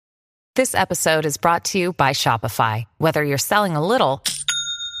This episode is brought to you by Shopify. Whether you're selling a little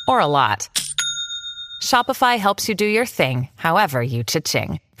or a lot, Shopify helps you do your thing, however you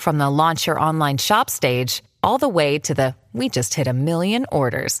cha-ching. From the launch your online shop stage, all the way to the we just hit 1 million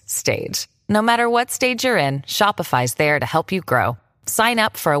orders stage. No matter what stage you're in, Shopify's there to help you grow. Sign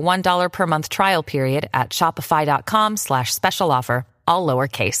up for a $1 per month trial period at shopify.com/special offer, all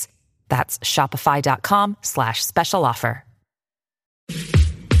lowercase. That's shopify.com/special offer.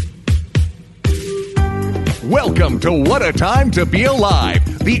 Welcome to What a Time to Be Alive,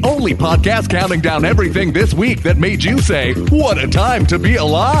 the only podcast counting down everything this week that made you say, what a time to be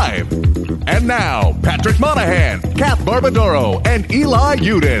alive. And now, Patrick Monahan, Kath Barbadoro, and Eli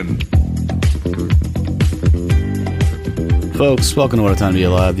Uden. Folks, welcome to What a Time to Be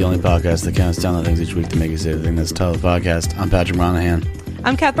Alive, the only podcast that counts down the things each week to make you say the thing that's the title of the podcast. I'm Patrick Monahan.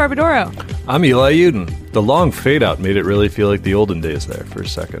 I'm Kath Barbadoro. I'm Eli Uden. The long fade out made it really feel like the olden days there for a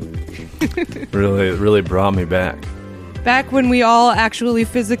second. really brought me back. Back when we all actually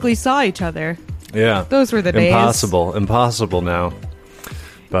physically saw each other. Yeah. Those were the days. Impossible now.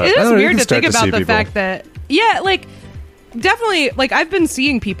 But it is know, weird to think about the people. fact that, definitely, I've been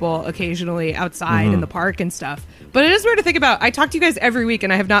seeing people occasionally outside in the park and stuff. But it is weird to think about. I talk to you guys every week,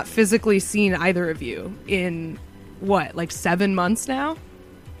 and I have not physically seen either of you in, 7 months now?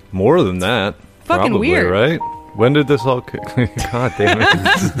 More than that. Fucking probably, weird. Right? When did this all... God damn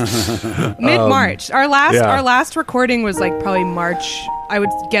it. Mid-March. Our last recording was probably March, I would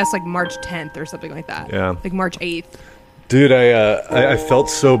guess March 10th or something like that. Yeah. March 8th. Dude, I felt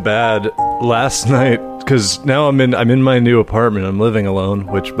so bad last night because now I'm in my new apartment. I'm living alone,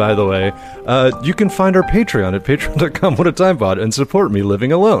 which, by the way, you can find our Patreon at patreon.com/whatatimepod and support me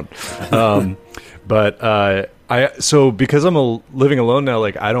living alone. So because I'm living alone now,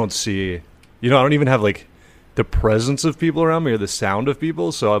 I don't see, I don't even have the presence of people around me or the sound of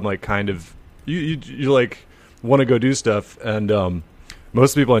people. So I'm you want to go do stuff, and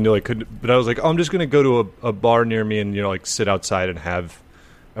most people I knew couldn't. But I was I'm just gonna go to a bar near me and sit outside and have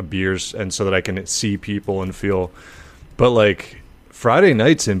a beers, and so that I can see people and feel. But Friday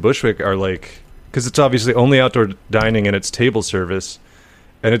nights in Bushwick are because it's obviously only outdoor dining and it's table service,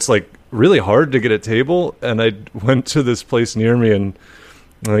 and it's really hard to get a table. And I went to this place near me and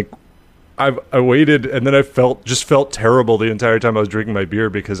I waited, and then I felt terrible the entire time I was drinking my beer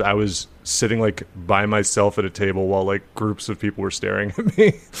because I was sitting by myself at a table while groups of people were staring at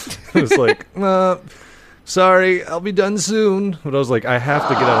me. I was sorry, I'll be done soon. But I was I have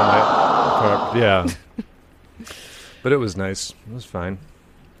to get out of my car. Yeah. But it was nice. It was fine.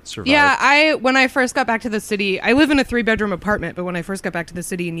 Survived. Yeah, when I first got back to the city, I live in a 3-bedroom apartment, but when I first got back to the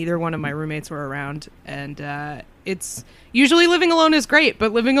city, neither one of my roommates were around. And it's usually living alone is great,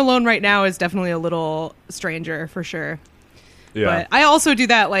 but living alone right now is definitely a little stranger for sure. Yeah. But I also do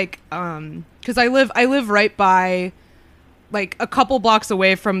that because I live right by a couple blocks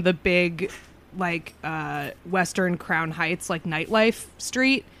away from the big Western Crown Heights nightlife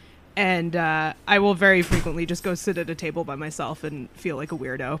street. And I will very frequently just go sit at a table by myself and feel like a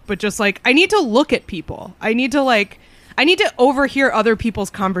weirdo. But just I need to look at people. I need to overhear other people's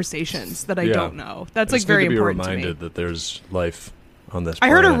conversations that I don't know. That's very important to me. Be reminded that there's life on this I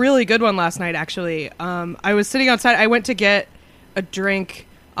planet. heard a really good one last night, actually. I was sitting outside. I went to get a drink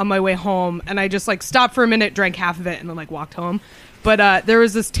on my way home, and I just stopped for a minute, drank half of it, and then walked home. But there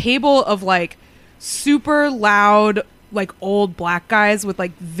was this table of super loud old black guys with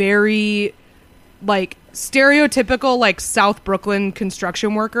very stereotypical South Brooklyn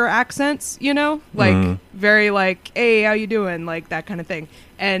construction worker accents, very hey, how you doing, that kind of thing.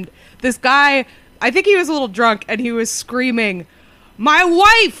 And this guy, I think he was a little drunk, and he was screaming, "My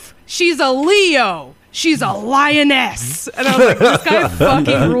wife, she's a Leo, she's a lioness." And I was this guy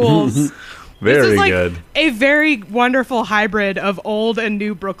fucking rules. Very this is good. A very wonderful hybrid of old and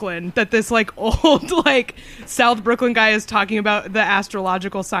new Brooklyn that this old South Brooklyn guy is talking about the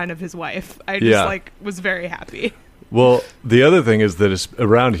astrological sign of his wife. I just was very happy. Well, the other thing is that it's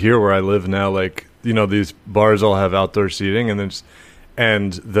around here where I live now, these bars all have outdoor seating, and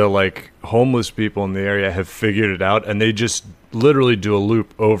the homeless people in the area have figured it out, and they just literally do a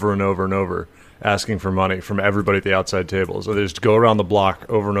loop over and over and over, asking for money from everybody at the outside tables. So they just go around the block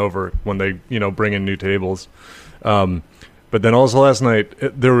over and over when they, bring in new tables. But then also last night,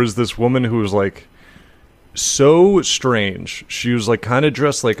 there was this woman who was so strange. She was kind of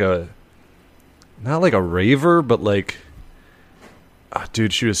dressed not like a raver, but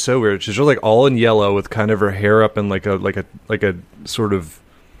dude, she was so weird. She's just all in yellow with kind of her hair up in like a sort of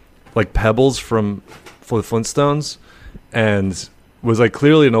pebbles from the Flintstones, and was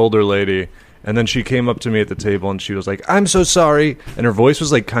clearly an older lady. And then she came up to me at the table and she was like, "I'm so sorry." And her voice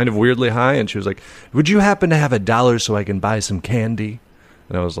was like kind of weirdly high. And she was like, "Would you happen to have $1 so I can buy some candy?"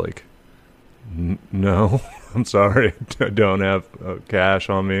 And I was like, "No, I'm sorry. I don't have cash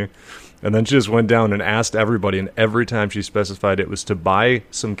on me." And then she just went down and asked everybody. And every time she specified it was to buy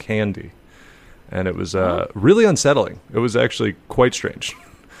some candy. And it was really unsettling. It was actually quite strange.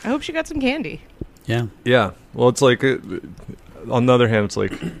 I hope she got some candy. Yeah. Yeah. Well, it's like, on the other hand, it's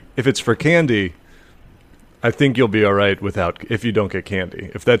like, if it's for candy, I think you'll be all right if you don't get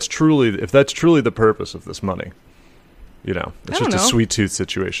candy. If that's truly the purpose of this money, it's just a sweet tooth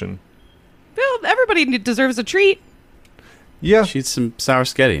situation. Well, everybody deserves a treat. Yeah. She eats some sour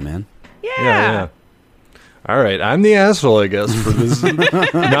sketty, man. Yeah. All right, I'm the asshole, I guess, for this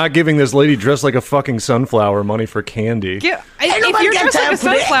not giving this lady dressed like a fucking sunflower money for candy. Yeah, if you're dressed like a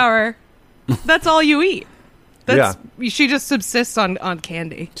sunflower, that's all you eat. She just subsists on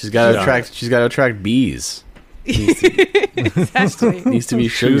candy. She's got to attract bees. Exactly. Needs to be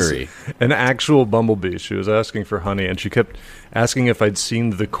sugary. An actual bumblebee. She was asking for honey, and she kept asking if I'd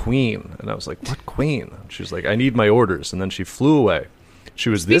seen the queen. And I was like, "What queen?" She was like, "I need my orders." And then she flew away. She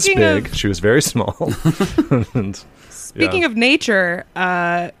was this big. She was very small. Speaking of nature,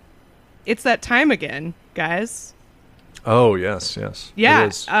 it's that time again, guys. Oh, yes. Yeah. It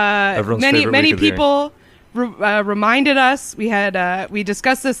is. Everyone's favorite Many week of the year. people reminded us. We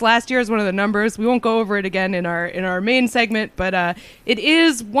discussed this last year as one of the numbers. We won't go over it again in our main segment, but it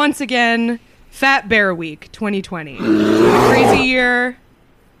is once again Fat Bear Week 2020. A crazy year.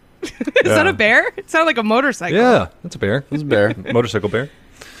 Is that a bear? It sounded like a motorcycle. Yeah, that's a bear. It's a bear. Motorcycle bear.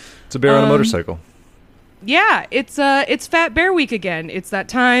 It's a bear on a motorcycle. Yeah, it's Fat Bear Week again. It's that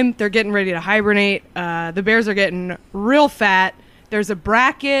time. They're getting ready to hibernate. The bears are getting real fat. There's a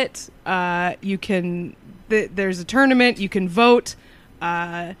bracket. There's a tournament. You can vote.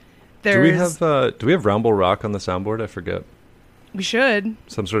 Do we have Rumble Rock on the soundboard? I forget. We should.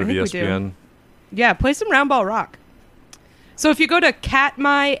 Some sort of I think we ESPN. do. Yeah, play some Round Ball Rock. So if you go to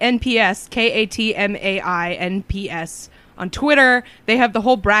Katmai NPS, Katmai NPS on Twitter, they have the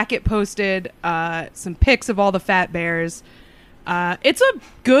whole bracket posted, some pics of all the fat bears. It's a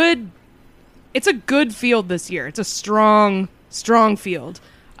good field this year. It's a strong field.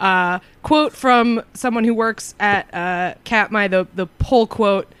 Quote from someone who works at Katmai, the poll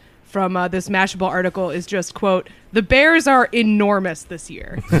quote from this Mashable article is just, quote, "The Bears are enormous this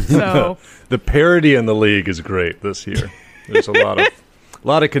year." So the parity in the league is great this year. There's a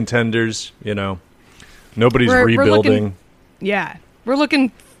lot of contenders, Nobody's rebuilding. We're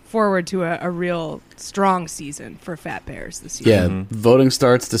looking forward to a real strong season for Fat Bears this year. Yeah, voting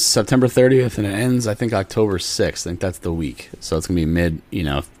starts this September 30th and it ends, I think, October 6th. I think that's the week. So it's going to be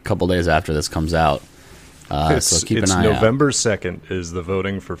a couple days after this comes out. So keep an eye out. November 2nd is the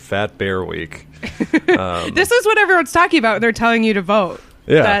voting for Fat Bear Week. This is what everyone's talking about when they're telling you to vote.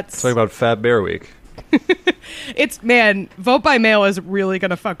 Yeah, talking about Fat Bear Week. Vote by mail is really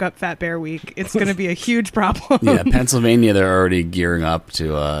going to fuck up Fat Bear Week. It's going to be a huge problem. Yeah, Pennsylvania, they're already gearing up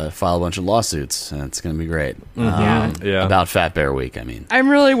to file a bunch of lawsuits, and it's going to be great. About Fat Bear Week, I mean. I'm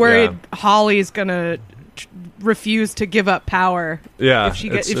really worried Holly's going to refuse to give up power if she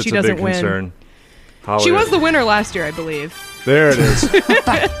doesn't win. Concern. Holly, she was the winner last year, I believe. There it is.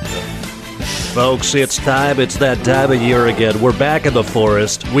 Folks, it's time. It's that time of year again. We're back in the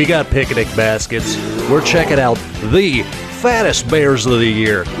forest. We got picnic baskets. We're checking out the fattest bears of the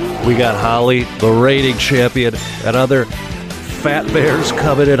year. We got Holly, the reigning champion, and other fat bears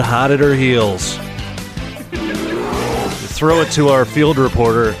coming in hot at her heels. Throw it to our field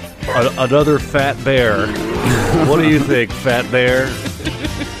reporter, another fat bear. What do you think, Fat Bear?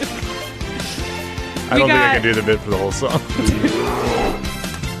 I don't think I can do the bit for the whole song.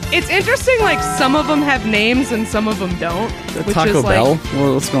 It's interesting, like, some of them have names and some of them don't. Which Taco is Bell?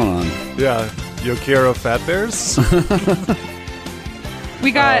 like, What's going on? Yeah, Yo Quiero Fat Bears?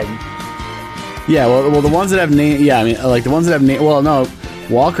 we got... well, the ones that have name... Yeah, I mean, like, the ones that have name... Well, no,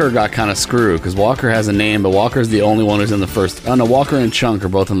 Walker got kind of screwed, because Walker has a name, but Walker's the only one who's in the first... Oh, no, Walker and Chunk are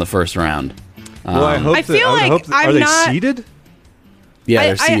both in the first round. Well, I hope are they seeded? Yeah,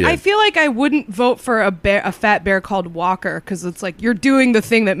 they're seeded. I feel like I wouldn't vote for a fat bear called Walker, because it's like, you're doing the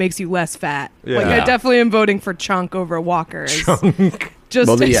thing that makes you less fat. Yeah. Like, I definitely am voting for Chunk over Walker. Chunk.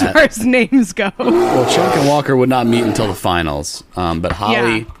 Just as far as names go. Well, Chunk and Walker would not meet until the finals, but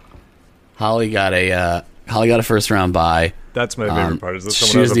Holly got a first round bye. That's my favorite part. Is that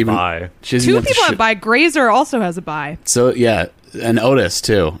someone has a bye? Two people have bye. Grazer also has a bye. So yeah, and Otis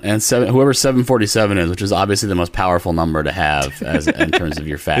too, and whoever 747 is, which is obviously the most powerful number to have in terms of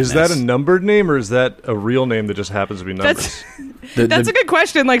your fatness. Is that a numbered name or is that a real name that just happens to be numbers? That's a good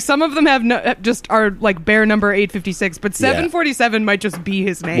question. Like some of them have just are like bear number 856, but 747 might just be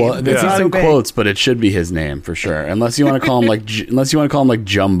his name. Well, it's not so in big. quotes, but it should be his name for sure. Unless you want to call him like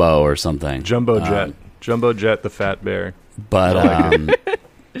Jumbo or something. Jumbo Jet. Jumbo Jet, the fat bear. But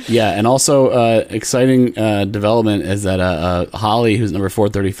yeah, and also exciting development is that Holly, who's number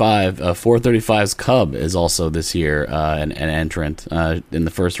 435, 435's cub is also this year an entrant in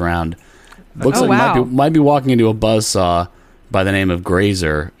the first round. Looks might be walking into a buzzsaw by the name of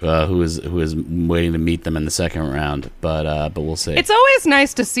Grazer, who is waiting to meet them in the second round. But we'll see. It's always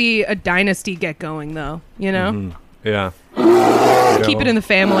nice to see a dynasty get going, though. You know, Yeah. keep it in the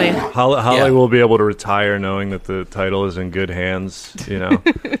family. Holly will be able to retire knowing that the title is in good hands. You know,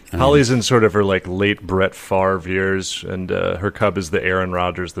 Holly's in sort of her like late Brett Favre years, and her cub is the Aaron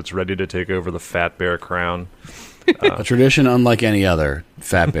Rodgers that's ready to take over the Fat Bear crown. a tradition unlike any other.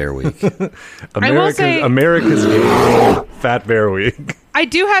 Fat Bear Week. America's Game, Fat Bear Week. I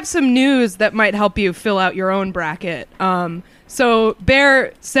do have some news that might help you fill out your own bracket. So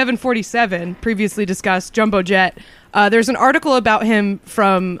Bear 747, previously discussed, Jumbo Jet. There's an article about him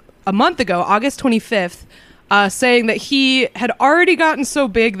from a month ago, August 25th, saying that he had already gotten so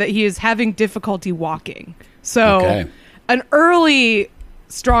big that he is having difficulty walking. So an early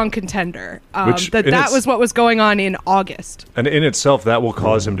strong contender. That was what was going on in August. And in itself, that will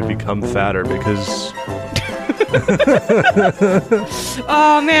cause him to become fatter because...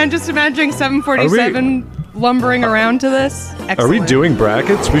 Oh, man, just imagining 747 lumbering around to this. Excellent. Are we doing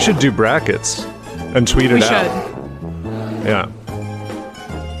brackets? We should do brackets and tweet it out. Yeah.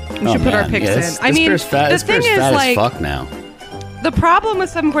 We should put our picks in. I mean, the thing is, like, fuck now. The problem with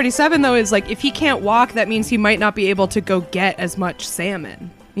 747 though is like if he can't walk, that means he might not be able to go get as much salmon.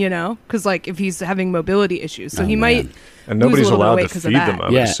 You know, because like if he's having mobility issues, so he might. And nobody's lose a little allowed bit to of feed weight 'cause of them, I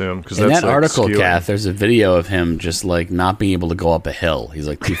that. would assume. Cause In that's that like article, skewing. Kath, there's a video of him just like not being able to go up a hill. He's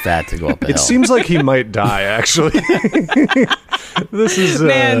like too fat to go up a hill. It seems like he might die, actually. This is...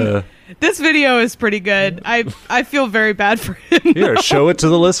 Man, this video is pretty good. I feel very bad for him. Here, show it to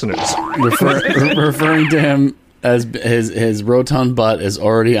the listeners. referring to him as his rotund butt is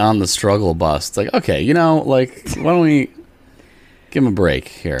already on the struggle bus. It's like, okay, you know, like, why don't we give him a break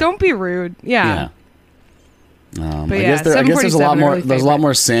here? Don't be rude. Yeah. I guess there's a lot more. There's a lot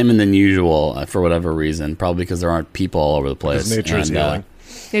more salmon than usual for whatever reason. Probably because there aren't people all over the place. Because nature's healing.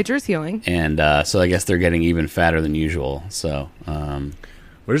 Nature's healing. And so I guess they're getting even fatter than usual. So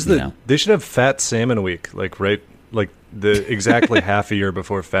where's the? They should have Fat Salmon Week, like the exactly half a year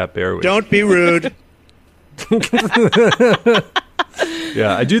before Fat Bear Week. Don't be rude.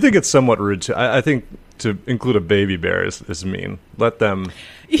 Yeah, I do think it's somewhat rude to. I think to include a baby bear is mean. Let them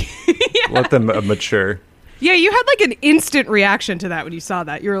mature. Yeah, you had like an instant reaction to that when you saw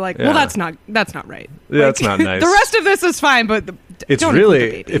that. You were like, "Well, that's not right." Yeah, like, that's not nice. The rest of this is fine, but it's don't really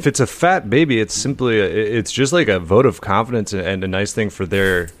include the baby. if it's a fat baby, it's simply it's just like a vote of confidence and a nice thing for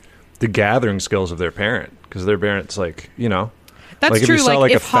the gathering skills of their parent because their parents like That's like true. If you saw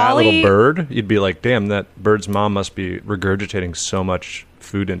like a if fat Holly, little bird, you'd be like, "Damn, that bird's mom must be regurgitating so much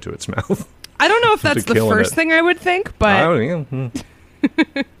food into its mouth." I don't know if that's the first thing I would think, but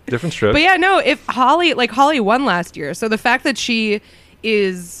different strokes. But yeah, no. If Holly won last year, so the fact that she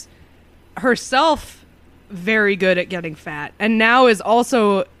is herself very good at getting fat, and now is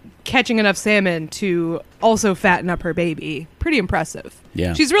also catching enough salmon to also fatten up her baby, pretty impressive.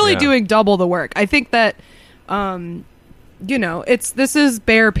 Yeah, she's really doing double the work. I think that. This is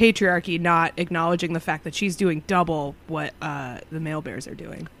bear patriarchy not acknowledging the fact that she's doing double what the male bears are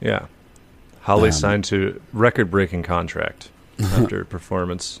doing. Yeah. Holly signed to record-breaking contract after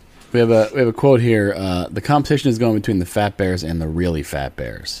performance. We have a quote here. The competition is going between the fat bears and the really fat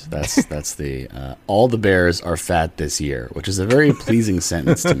bears. That's the all the bears are fat this year, which is a very pleasing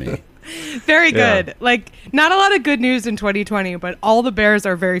sentence to me. Very good. Yeah. Like not a lot of good news in 2020, but all the bears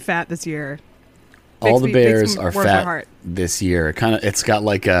are very fat this year. All the bears are fat this year. It's got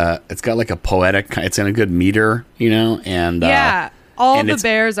like a poetic. It's in a good meter, and all the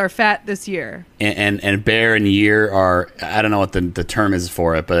bears are fat this year. And bear and year are, I don't know what the term is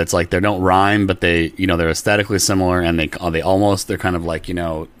for it, but it's like they don't rhyme, but they they're aesthetically similar, and they're kind of like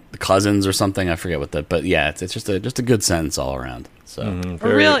cousins or something. I forget what but yeah, it's just a good sentence all around. So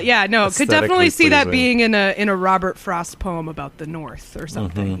could definitely see that being in a Robert Frost poem about the North or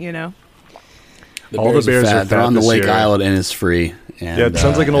something. All the bears are fat. They're on the Lake Island and it's free. And, it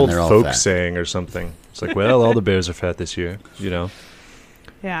sounds like an old folk saying or something. It's like, well, all the bears are fat this year,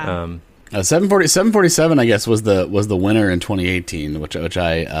 Yeah. 747, I guess, was the winner in 2018, which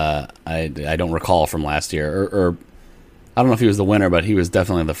I don't recall from last year, or I don't know if he was the winner, but he was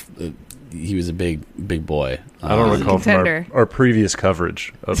definitely he was a big boy. I don't recall from Contender. our previous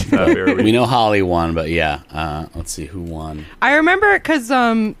coverage of that bear We week. know Holly won, but yeah. Let's see who won. I remember because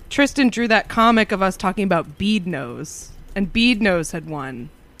Tristan drew that comic of us talking about Bead Nose, and Bead Nose had won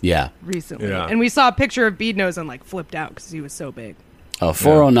Yeah. recently, Yeah. and we saw a picture of Bead Nose and like flipped out because he was so big. Oh,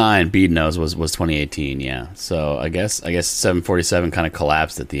 409 Bead Nose was 2018. Yeah. So I guess 747 kind of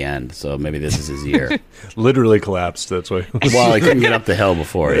collapsed at the end. So maybe this is his year. Literally collapsed. That's why. Well, he couldn't get up the hill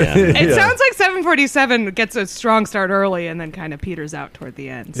before. Yeah. It sounds like 747 gets a strong start early and then kind of peters out toward the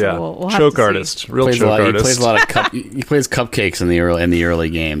end. So Yeah, we'll have choke to see. artist, real Plays a choke lot, he artist. plays a lot of he plays cupcakes in the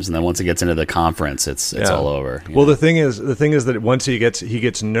early games, and then once it gets into the conference, it's Yeah. all over. you Well, know? the thing is that once he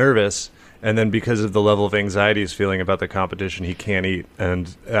gets nervous, and then because of the level of anxiety he's feeling about the competition, he can't eat,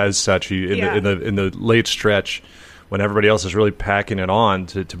 and as such, in the late stretch, when everybody else is really packing it on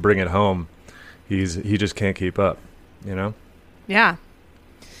to bring it home, he just can't keep up. You know. Yeah.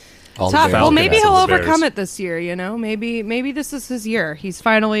 All the Tough. Bears Well, can maybe have he'll some- Bears. overcome it this year. You know, maybe this is his year. He's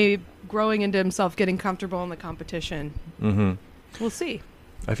finally growing into himself, getting comfortable in the competition. Mm-hmm. We'll see.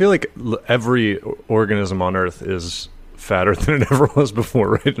 I feel like every organism on Earth is fatter than it ever was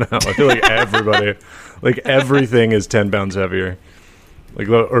before right now. I feel like everybody, like everything is 10 pounds heavier. Like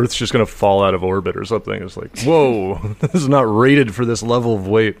the Earth's just going to fall out of orbit or something. It's like, whoa, this is not rated for this level of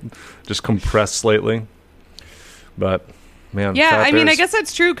weight. Just compressed slightly. But, man. Yeah, fat I mean, I bears. guess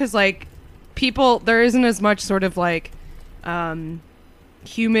that's true because like people, there isn't as much sort of like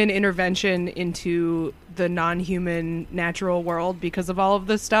human intervention into the non-human natural world because of all of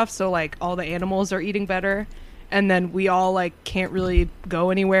this stuff. So like all the animals are eating better, and then we all like can't really go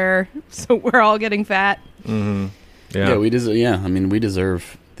anywhere, so we're all getting fat. Mm-hmm. Yeah, we deserve. Yeah, I mean, we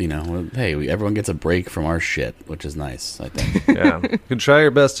deserve. You know, hey, everyone gets a break from our shit, which is nice. I think. Yeah. You can try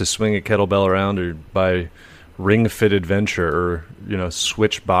your best to swing a kettlebell around or buy Ring Fit Adventure or,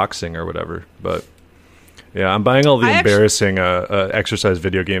 switch boxing or whatever. But, yeah, I'm buying all the embarrassing exercise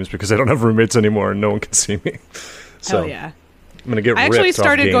video games because I don't have roommates anymore and no one can see me. So Hell yeah. I'm going to get I ripped actually off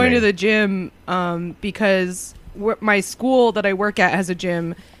started going to gaming. the gym because my school that I work at has a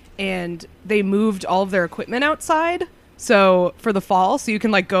gym, and they moved all of their equipment outside. So for the fall, so you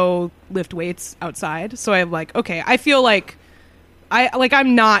can like go lift weights outside. So I'm like, okay, I feel like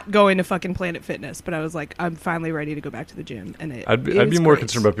I'm not going to fucking Planet Fitness, but I was like, I'm finally ready to go back to the gym. And I'd be more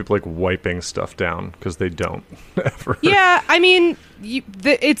concerned about people like wiping stuff down because they don't ever. Yeah, I mean,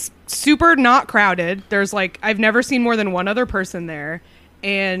 it's super not crowded. There's like, I've never seen more than one other person there.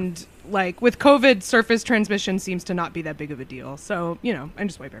 And like with COVID, surface transmission seems to not be that big of a deal. So, I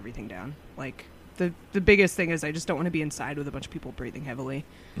just wipe everything down. Like the biggest thing is I just don't want to be inside with a bunch of people breathing heavily.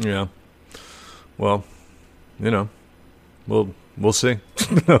 Yeah. Well, we'll see.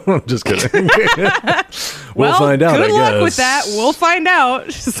 No, I'm just kidding. We'll find out, Good I luck guess. with that. We'll find out.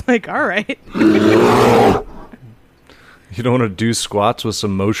 Just like, all right. You don't want to do squats with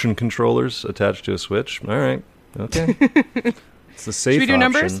some motion controllers attached to a switch? All right. Okay. It's the safe Should we do option.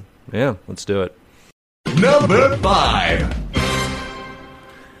 numbers? Yeah, let's do it. Number 5.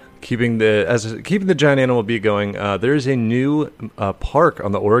 Keeping the giant animal beat going, there is a new park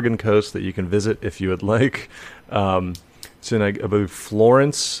on the Oregon coast that you can visit if you would like. It's in, I believe,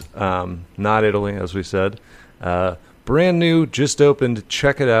 Florence, not Italy, as we said. Brand new, just opened.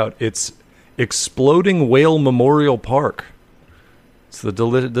 Check it out. It's Exploding Whale Memorial Park. It's the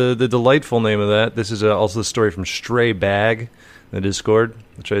delightful name of that. This is also the story from Stray Bag, in the Discord,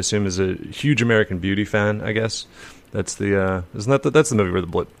 which I assume is a huge American Beauty fan, I guess. That's isn't that that's the movie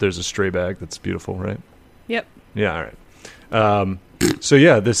where there's a stray bag that's beautiful, right? Yep. Yeah, all right. So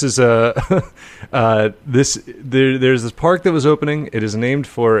yeah, this is there's this park that was opening. It is named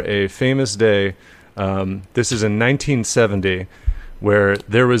for a famous day. This is in 1970, where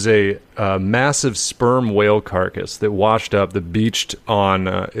there was a massive sperm whale carcass that washed up, that beached on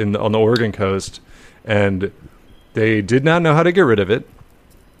the Oregon coast, and they did not know how to get rid of it.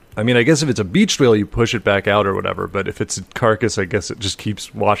 I mean, I guess if it's a beached whale, you push it back out or whatever. But if it's a carcass, I guess it just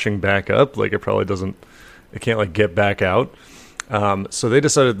keeps washing back up. Like, it probably doesn't... It can't, like, get back out. So they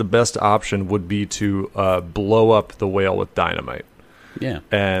decided the best option would be to blow up the whale with dynamite. Yeah.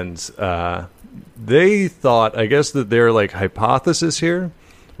 And they thought, I guess that their, like, hypothesis here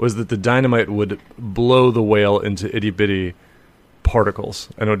was that the dynamite would blow the whale into itty-bitty particles.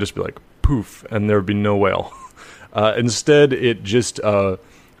 And it would just be like, poof, and there would be no whale. Instead, it just...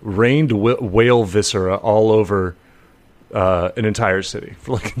 rained whale viscera all over an entire city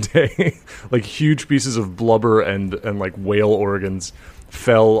for like a day. Like huge pieces of blubber and like whale organs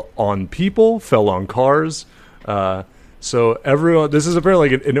fell on people, fell on cars. So everyone, this is apparently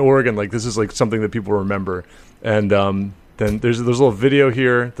like in Oregon, like this is like something that people remember. And then there's a little video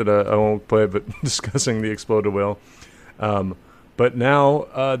here that I won't play, but discussing the exploded whale. But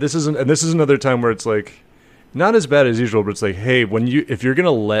now this is another time where it's like not as bad as usual, but it's like, hey, if you're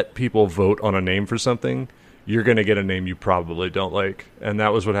gonna let people vote on a name for something, you're gonna get a name you probably don't like, and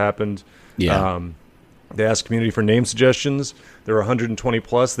that was what happened. Yeah. They asked community for name suggestions. There were 120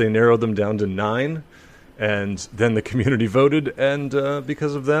 plus. They narrowed them down to 9, and then the community voted. And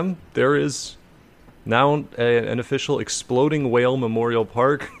because of them, there is now an official Exploding Whale Memorial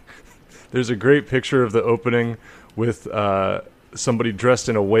Park. There's a great picture of the opening with somebody dressed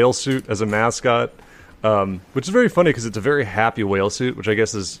in a whale suit as a mascot, which is very funny because it's a very happy whale suit, which I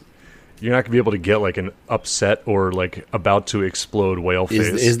guess is. You're not going to be able to get, like, an upset or, like, about to explode whale face.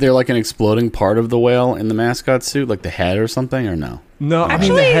 Is there, like, an exploding part of the whale in the mascot suit? Like the head or something, or no? No,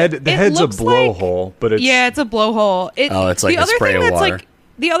 Actually, I mean, the head's a blowhole, but it's... Yeah, it's a blowhole. It's like a spray of water.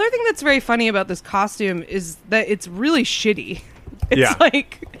 The other thing that's very funny about this costume is that it's really shitty. It's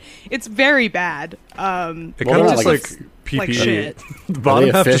it's very bad. It kind of looks like PPE. Like shit. The bottom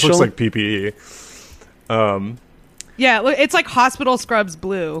half just looks official? like PPE. Yeah, it's like Hospital Scrubs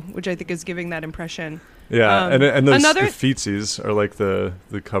blue, which I think is giving that impression. Yeah, and those the feetsies are like the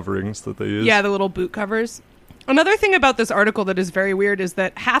coverings that they use. Yeah, the little boot covers. Another thing about this article that is very weird is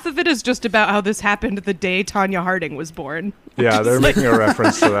that half of it is just about how this happened the day Tanya Harding was born. Yeah, they're making a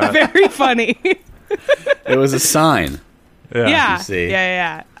reference to that. Very funny. It was a sign. Yeah. You see.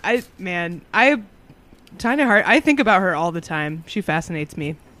 Yeah. Tanya Harding, I think about her all the time. She fascinates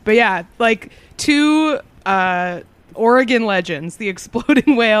me. But yeah, like two Oregon legends, the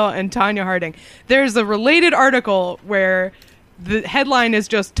Exploding Whale and Tanya Harding. There's a related article where the headline is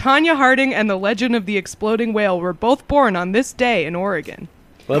just Tanya Harding and the Legend of the Exploding Whale were both born on this day in Oregon.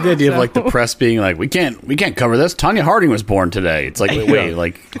 Well, the idea of like the press being like, we can't cover this. Tanya Harding was born today. It's like, wait,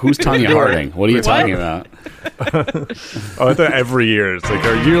 like who's Tanya Harding? What are you talking about? I thought every year it's like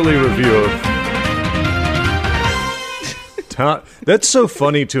our yearly review of. That's so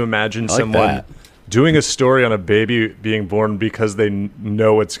funny to imagine someone doing a story on a baby being born because they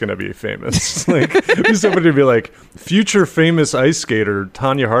know it's going to be famous. Like, somebody would be like, future famous ice skater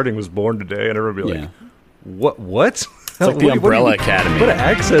Tanya Harding was born today, and everyone would be like, what? It's like the Umbrella Academy. What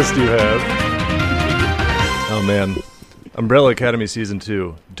access do you have? Oh, man. Umbrella Academy Season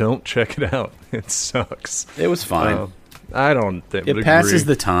 2. Don't check it out. It sucks. It was fine. I don't think it passes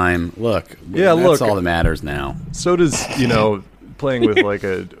the time. Look. Yeah, that's all that matters now. So does, playing with like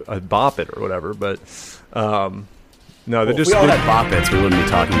a Bop It or whatever, but no, they just. If we all had Bop Its, we wouldn't be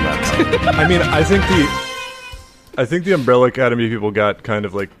talking about it. I mean, I think the Umbrella Academy people got kind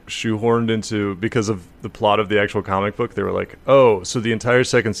of like shoehorned into because of the plot of the actual comic book. They were like, oh, so the entire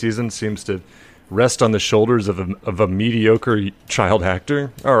second season seems to rest on the shoulders of a mediocre child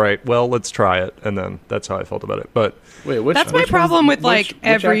actor. All right, well, let's try it, and then that's how I felt about it. But that's my problem with like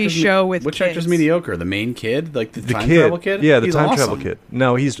every show with which kids. actor's mediocre? The main kid, like the time kid. travel kid. Yeah, the he's time awesome. travel kid.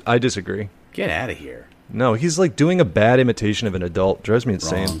 No, I disagree. Get out of here. No, he's like doing a bad imitation of an adult. Drives me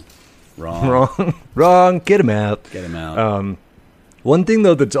insane. Wrong. Get him out. Get him out. One thing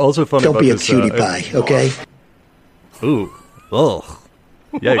though that's also funny about this. Don't be a cutie pie, okay? Ooh. Ugh.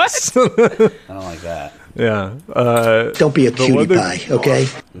 Yikes. I don't like that. Yeah. Don't be a cutie pie, okay?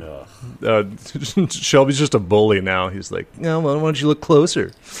 Shelby's just a bully now. He's like, no, why don't you look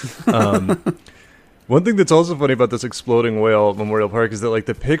closer? One thing that's also funny about this Exploding Whale Memorial Park is that like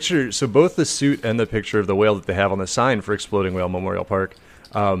the picture, so both the suit and the picture of the whale that they have on the sign for Exploding Whale Memorial Park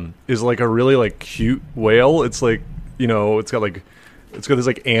is like a really like cute whale. It's like, it's got this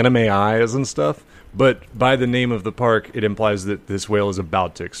like anime eyes and stuff. But by the name of the park, it implies that this whale is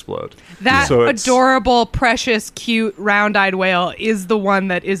about to explode. That adorable, precious, cute, round-eyed whale is the one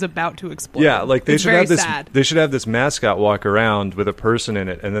that is about to explode. Yeah, like they should have this. Sad. They should have this mascot walk around with a person in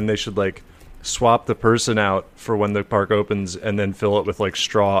it, and then they should like swap the person out for when the park opens, and then fill it with like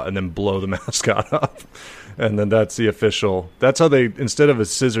straw, and then blow the mascot up, and then that's the official. That's how they, instead of a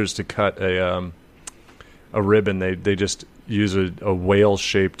scissors to cut a ribbon, they just use a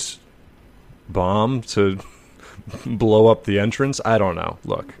whale-shaped bomb to blow up the entrance. I don't know.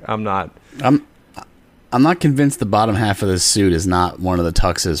 Look, I'm not convinced the bottom half of this suit is not one of the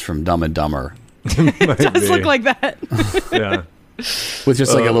tuxes from Dumb and Dumber. It does look like that. Yeah. With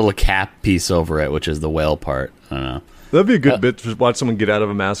just like a little cap piece over it, which is the whale part. I don't know. That'd be a good bit to watch someone get out of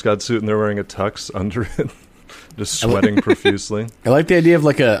a mascot suit and they're wearing a tux under it, just sweating profusely. I like the idea of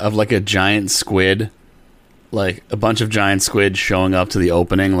like a giant squid. Like a bunch of giant squid showing up to the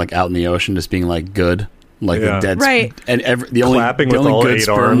opening, like out in the ocean, just being like good, Like the dead, right? And the only good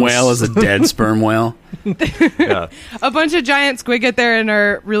sperm arms. whale is a dead sperm whale. Yeah. A bunch of giant squid get there and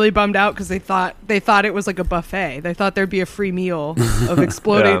are really bummed out because they thought it was like a buffet. They thought there'd be a free meal of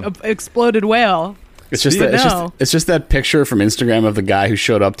exploded whale. It's just that picture from Instagram of the guy who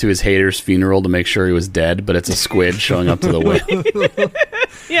showed up to his hater's funeral to make sure he was dead, but it's a squid showing up to the whale.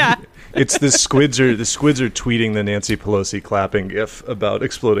 Yeah. It's the squids are tweeting the Nancy Pelosi clapping gif about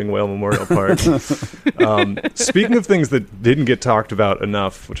exploding whale memorial park. Speaking of things that didn't get talked about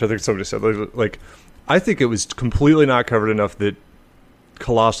enough, which I think somebody said, like I think it was completely not covered enough that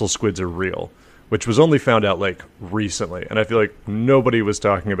colossal squids are real, which was only found out like recently, and I feel like nobody was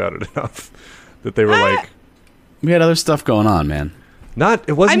talking about it enough. That they were like, we had other stuff going on, man.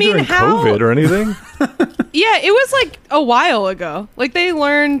 It wasn't during COVID or anything. Yeah, it was like a while ago. Like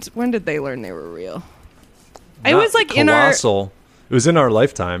when did they learn they were real? It was like colossal. It was in our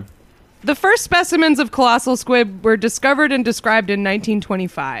lifetime. The first specimens of colossal squid were discovered and described in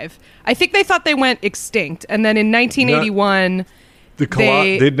 1925. I think they thought they went extinct, and then in 1981...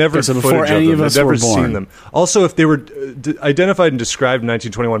 they'd never so before any of us They'd never were born. seen them. Also, if they were identified and described in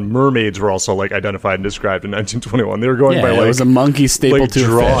 1921, mermaids were also like identified and described in 1921. They were going by like it was a monkey staple to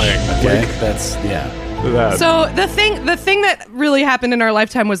drawing. Okay, that's That. So the thing that really happened in our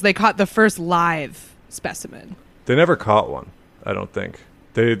lifetime was they caught the first live specimen. They never caught one. I don't think.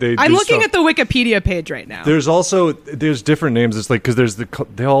 I'm looking at the Wikipedia page right now. There's different names. It's like because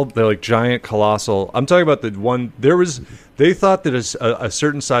they're like giant, colossal. I'm talking about the one. They thought that a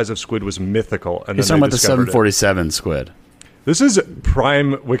certain size of squid was mythical, and you're then talking about the 747 squid. This is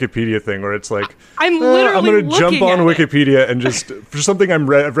prime Wikipedia thing where it's like I'm literally I'm going to jump on looking at Wikipedia and just for something I've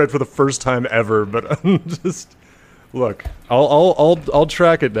read for the first time ever, but I'm just look. I'll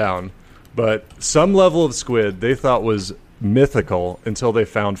track it down, but some level of squid they thought was mythical until they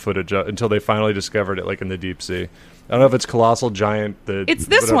found footage until they finally discovered it like in the deep sea. I don't know if it's colossal, giant. It's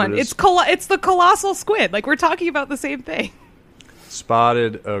this one. It's the colossal squid. Like we're talking about the same thing.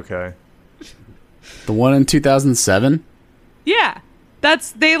 Spotted. Okay. The one in 2007. Yeah,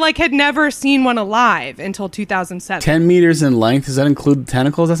 they like had never seen one alive until 2007. 10 meters in length. Does that include the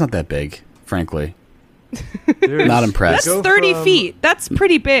tentacles? That's not that big, frankly. Not impressed. That's 30 feet. That's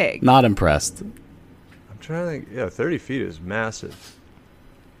pretty big. Not impressed. I'm trying to think. Yeah, 30 feet is massive.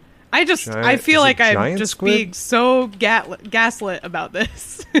 I feel like I'm just squid? being so gaslit about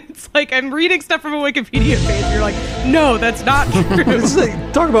this. It's like I'm reading stuff from a Wikipedia page and you're like, no, that's not true. It's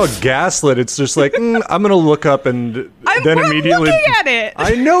like, talk about gaslit. It's just like, I'm going to look up and then immediately... I'm looking at it.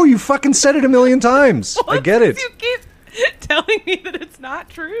 I know, you fucking said it a million times. I get it. You keep telling me that it's not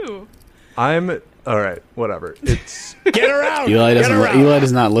true. All right, whatever. It's... Get her out! Eli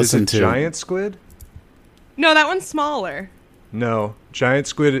does not listen to... giant squid? No, that one's smaller. No. Giant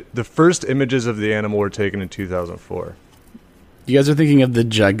squid, the first images of the animal were taken in 2004. You guys are thinking of the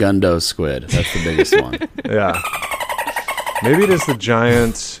Gigundo squid. That's the biggest one. Yeah. Maybe it is the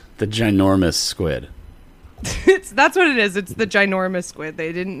giant... The ginormous squid. That's what it is. It's the ginormous squid.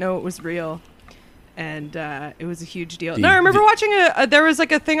 They didn't know it was real. And it was a huge deal. No, I remember watching there was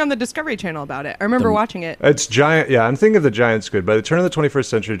like a thing on the Discovery Channel about it. I remember watching it. It's giant. Yeah, I'm thinking of the giant squid. By the turn of the 21st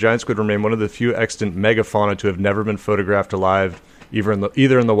century, giant squid remained one of the few extant megafauna to have never been photographed alive, either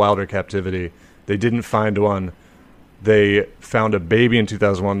in the wild or captivity. They didn't find one. They found a baby in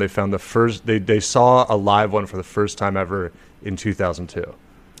 2001. They found the first. They saw a live one for the first time ever in 2002.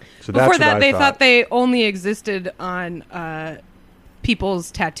 So before that, they thought they only existed on people's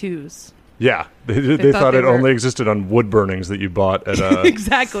tattoos. Yeah, they thought it only existed on wood burnings that you bought at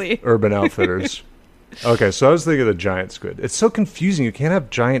exactly Urban Outfitters. Okay, so I was thinking of the giant squid. It's so confusing. You can't have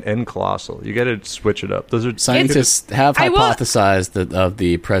giant and colossal. You got to switch it up. Those are scientists have hypothesized of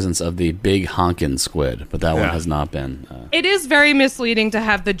the presence of the big honkin' squid, but that one has not been. It is very misleading to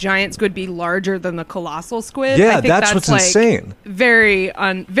have the giant squid be larger than the colossal squid. Yeah, I think that's what's insane. Very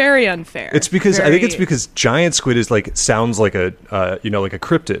unfair. It's because I think it's because giant squid is like sounds like a like a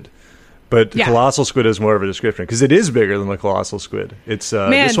cryptid. But colossal squid is more of a description because it is bigger than the colossal squid. It's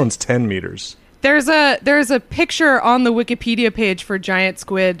this one's 10 meters. There's a picture on the Wikipedia page for giant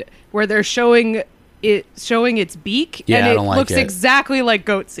squid where they're showing its beak, and it looks exactly like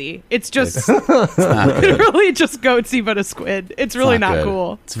Goatsy. It's just literally just Goatsy, but a squid. It's really not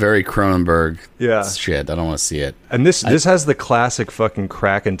cool. It's very Cronenberg. Yeah, shit. I don't want to see it. And this has the classic fucking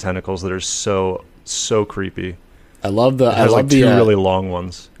kraken tentacles that are so creepy. I love the two really long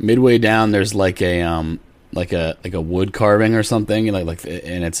ones. Midway down, there's like a wood carving or something, and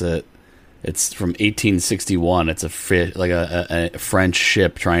and It's from 1861. It's a French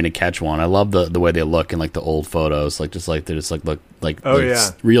ship trying to catch one. I love the way they look in like the old photos, look like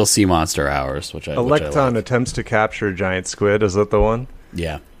real sea monster hours. Which I Electon attempts to capture a giant squid. Is that the one?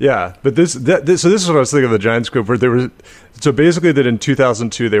 Yeah. But this is what I was thinking of the giant squid. Where they were so basically that in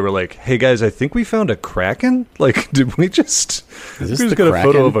 2002 they were like, "Hey guys, I think we found a kraken. Like, did we just get a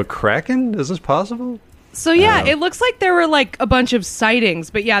photo of a kraken? Is this possible?" So yeah, it looks like there were like a bunch of sightings,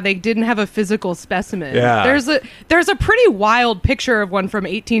 but yeah, they didn't have a physical specimen. Yeah. There's a pretty wild picture of one from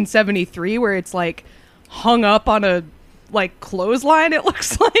 1873 where it's like hung up on a like clothesline, it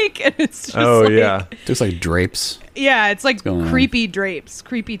looks like, and it's just it looks like drapes. Yeah, it's like creepy drapes,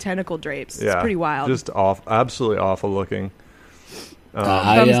 creepy tentacle drapes. It's pretty wild. Just absolutely awful looking.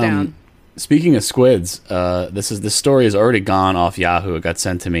 Thumbs down. Speaking of squids, this story has already gone off Yahoo. It got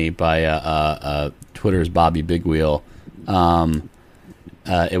sent to me by Twitter's Bobby Big Wheel.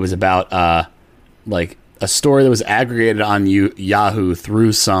 It was about like a story that was aggregated on Yahoo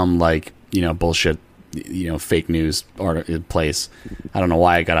through some like bullshit fake news place. I don't know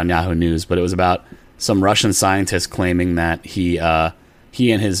why it got on Yahoo News, but it was about some Russian scientist claiming that he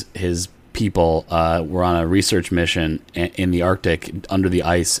and his people were on a research mission in the Arctic under the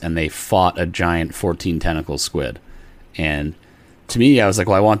ice, and they fought a giant 14-tentacle squid. And to me, I was like,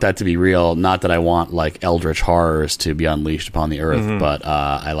 well, I want that to be real. Not that I want like eldritch horrors to be unleashed upon the earth, but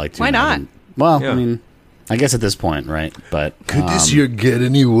I like to. Why not? Well, I mean, I guess at this point, right? But could this year get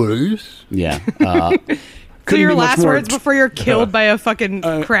any worse? Yeah. So your last words before you're killed by a fucking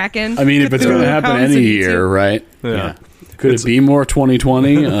kraken? I mean, if it's going to happen any year, right? Yeah. Could it be more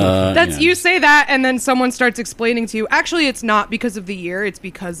 2020? You say that, and then someone starts explaining to you, actually, it's not because of the year, it's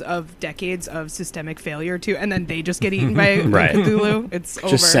because of decades of systemic failure, too, and then they just get eaten by Cthulhu. It's over.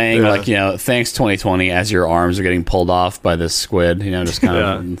 Just saying, thanks 2020, as your arms are getting pulled off by this squid, just kind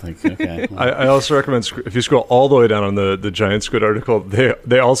of like, okay. Well. I also recommend, if you scroll all the way down on the giant squid article,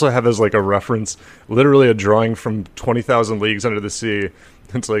 they also have as like a reference, literally a drawing from 20,000 Leagues Under the Sea.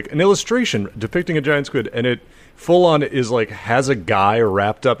 It's like an illustration depicting a giant squid, and it full on is like has a guy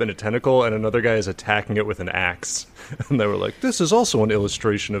wrapped up in a tentacle and another guy is attacking it with an axe. And they were like, this is also an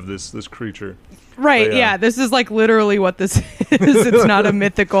illustration of this creature. Right, yeah, this is like literally what this is. It's not a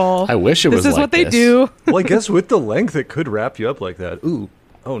mythical. I wish it was This is like what they do. Well, I guess with the length it could wrap you up like that. Ooh,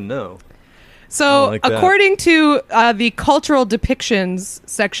 oh no. So, according to the cultural depictions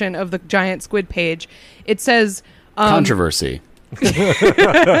section of the giant squid page, it says controversy.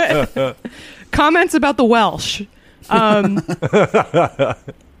 Comments about the Welsh.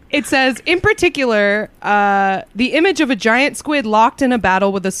 It says, in particular, the image of a giant squid locked in a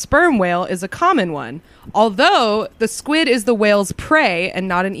battle with a sperm whale is a common one, although the squid is the whale's prey and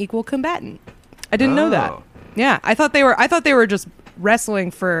not an equal combatant. I didn't know that. Yeah, I thought they were just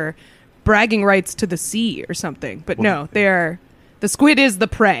wrestling for bragging rights to the sea or something. But no, the squid is the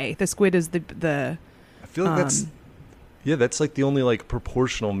prey. The squid is the I feel like that's like the only like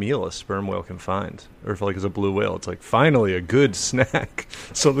proportional meal a sperm whale can find. Or if like it's a blue whale, it's like finally a good snack.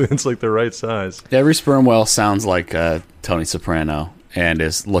 Something that's like the right size. Every sperm whale sounds like Tony Soprano and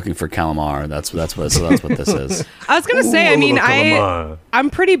is looking for calamar. That's what this is. I was gonna say, I'm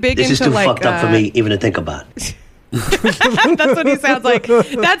pretty big into this is too like fucked up for me even to think about. That's what he sounds like.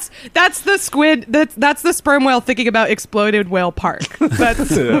 That's the squid. That's the sperm whale thinking about Exploded Whale Park.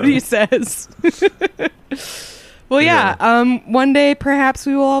 That's what he says. Well, one day perhaps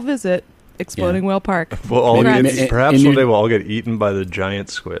we will all visit Exploding Whale Park. Perhaps one day we'll all get eaten by the giant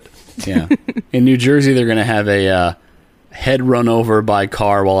squid. Yeah. In New Jersey, they're going to have a head run over by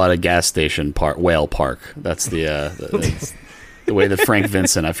car while at a gas station whale park. That's the way that Frank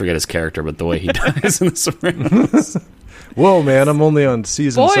Vincent, I forget his character, but the way he dies in The Sopranos. Whoa, man, I'm only on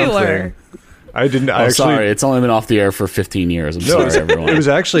season Spoiler. something. I didn't. Sorry, it's only been off the air for 15 years. I'm sorry, everyone. It was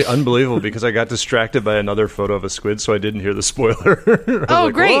actually unbelievable because I got distracted by another photo of a squid, so I didn't hear the spoiler. Oh,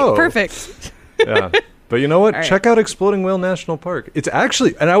 great. Whoa. Perfect. Yeah. But you know what? Right. Check out Exploding Whale National Park. It's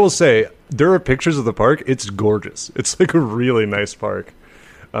actually, and I will say, there are pictures of the park. It's gorgeous. It's like a really nice park.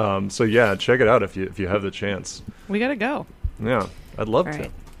 So yeah, check it out if you have the chance. We got to go. Yeah, I'd love to.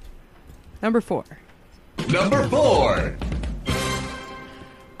 Right. Number 4.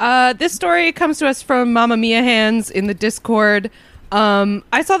 This story comes to us from Mamma Mia Hands in the Discord.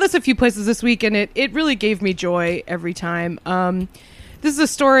 I saw this a few places this week, and it really gave me joy every time. This is a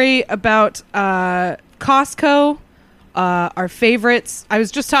story about Costco, our favorites. I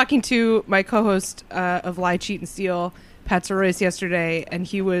was just talking to my co-host of Lie, Cheat, and Steal, Pat Soroyce, yesterday, and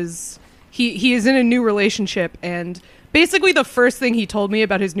he is in a new relationship, and basically the first thing he told me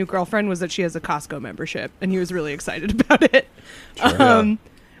about his new girlfriend was that she has a Costco membership, and he was really excited about it. Sure,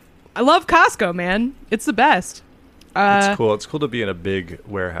 I love Costco, man. It's the best. It's cool. It's cool to be in a big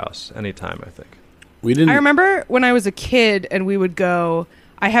warehouse anytime, I think. I remember when I was a kid and we would go,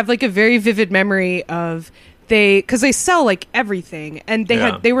 I have like a very vivid memory of because they sell like everything, and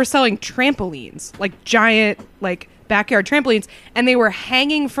they were selling trampolines, like giant like backyard trampolines, and they were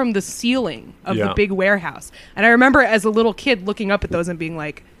hanging from the ceiling of the big warehouse. And I remember as a little kid looking up at those and being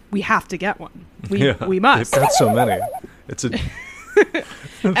like, we have to get one. We must. They've got so many. It's a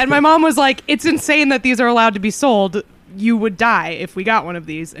And my mom was like, it's insane that these are allowed to be sold. You would die if we got one of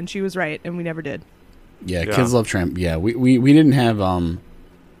these. And she was right, and we never did. Yeah, kids love tramp. Yeah, we didn't have well,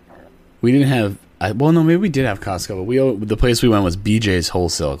 no, maybe we did have Costco, but the place we went was BJ's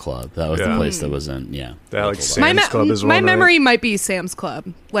Wholesale Club. That was the place that was in. Yeah, that like Sam's Club is my one, memory right? might be Sam's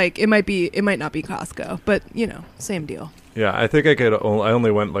Club. Like it might not be Costco, but same deal. Yeah, I think I only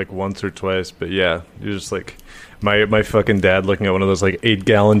went like once or twice, but yeah, you're just like my fucking dad looking at one of those like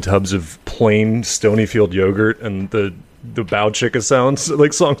 8-gallon tubs of plain Stonyfield yogurt, and the bow chicka sounds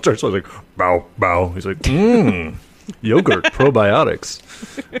like song starts. I was like bow bow. He's like yogurt probiotics.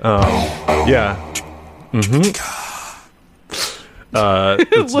 Yeah. It's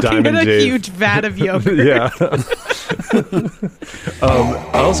Looking Diamond at a Dave. huge vat of yogurt. Yeah.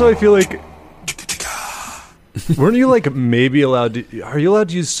 Also, I feel like weren't you like maybe allowed to? Are you allowed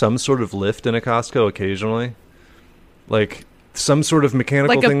to use some sort of lift in a Costco occasionally? Like some sort of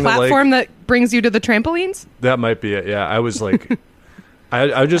mechanical Like a thing platform that brings you to the trampolines? that might be it. Yeah, I was like,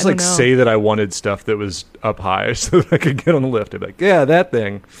 I would just like know. say that I wanted stuff that was up high so that I could get on the lift. I'd be like, yeah, that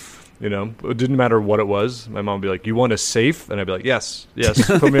thing. It didn't matter what it was. My mom would be like, you want a safe? And I'd be like, yes,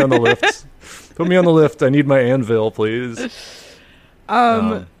 put me on the lift. Put me on the lift. I need my anvil, please.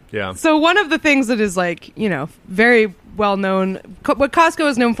 Yeah. So one of the things that is like, very well known, what Costco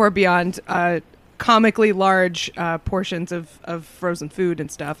is known for beyond comically large portions of frozen food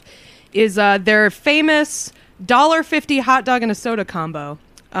and stuff, is their famous $1.50 hot dog and a soda combo.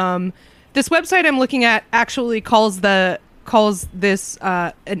 This website I'm looking at actually calls this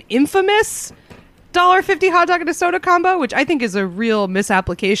an infamous $1.50 hot dog and a soda combo, which I think is a real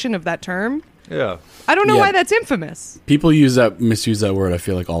misapplication of that term. Yeah. I don't know why that's infamous. People misuse that word, I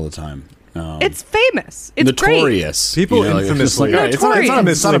feel like, all the time. It's famous. It's notorious. Great. People infamously.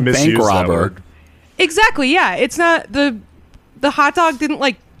 It's not a bank robber. Exactly, yeah. It's not the hot dog didn't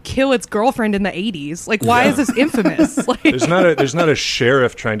like kill its girlfriend in the 80s. Like, why is this infamous? Like, there's not a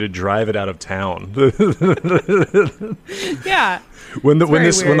sheriff trying to drive it out of town. Yeah. When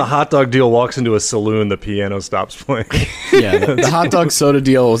the hot dog deal walks into a saloon, the piano stops playing. Yeah, the hot dog soda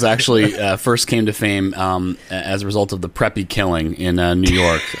deal was actually first came to fame as a result of the Preppy killing in New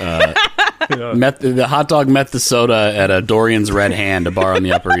York. The hot dog met the soda at Dorian's Red Hand, a bar on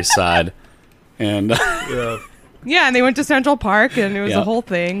the Upper East Side, and yeah, and they went to Central Park, and it was a whole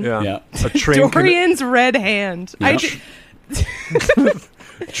thing. Yeah. A train Dorian's Red Hand. Yep.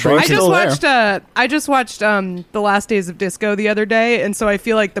 I just watched The Last Days of Disco the other day, and so I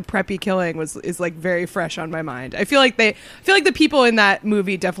feel like the Preppy killing is like very fresh on my mind. I feel like the people in that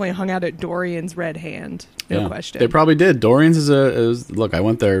movie definitely hung out at Dorian's Red Hand. No question. They probably did. Dorian's is look. I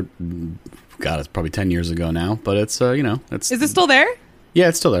went there. God, it's probably 10 years ago now, but it's it's. Is it still there? Yeah,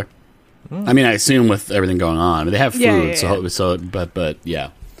 it's still there. I mean, I assume with everything going on, they have food, Yeah. but yeah.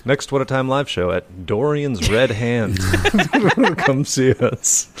 Next What a Time live show at Dorian's Red Hand. Come see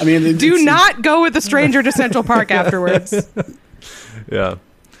us. I mean, Do not go with a stranger to Central Park afterwards. Yeah.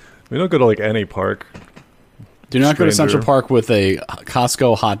 We don't go to like any park. Do not go to Stranger. Central Park with a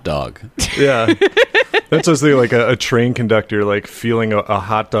Costco hot dog. Yeah. That's just like a train conductor like feeling a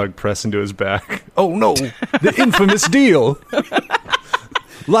hot dog press into his back. Oh no, the infamous deal.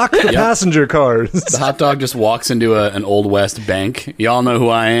 Lock the passenger cars. The hot dog just walks into an Old West bank. Y'all know who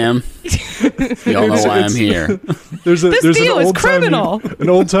I am. Y'all know why I'm here. There's deal is criminal. An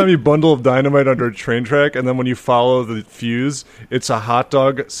old-timey bundle of dynamite under a train track, and then when you follow the fuse, it's a hot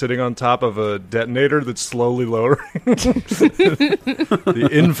dog sitting on top of a detonator that's slowly lowering. The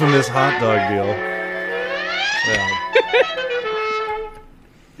infamous hot dog deal. Yeah.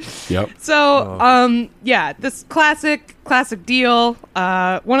 Yep. So, this classic deal,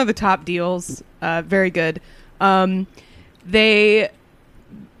 one of the top deals, very good. They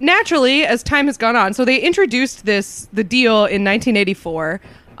naturally, as time has gone on, so they introduced the deal in 1984,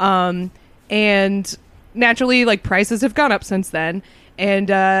 and naturally, like, prices have gone up since then, and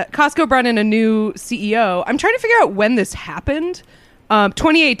Costco brought in a new CEO. I'm trying to figure out when this happened.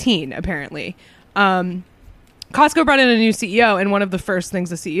 2018, apparently. Costco brought in a new CEO, and one of the first things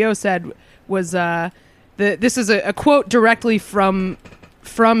the CEO said was, "This is a quote directly from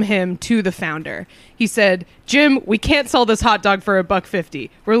from him to the founder. He said, "Jim, we can't sell this hot dog for $1.50.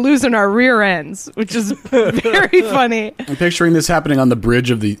 We're losing our rear ends," which is very funny. I'm picturing this happening on the bridge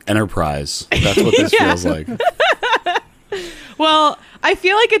of the Enterprise. That's what this feels like. Well, I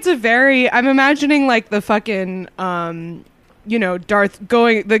feel like it's I'm imagining like the fucking, the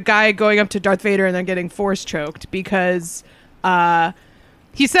guy going up to Darth Vader and then getting force choked because,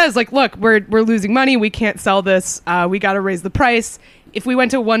 he says like, "Look, we're losing money. We can't sell this. We got to raise the price. If we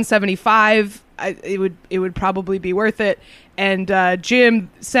went to $175, it would probably be worth it." And Jim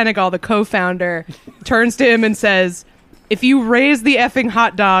Senegal, the co-founder, turns to him and says, "If you raise the effing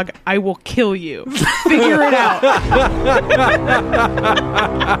hot dog, I will kill you. Figure it out."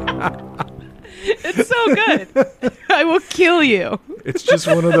 It's so good. "I will kill you." It's just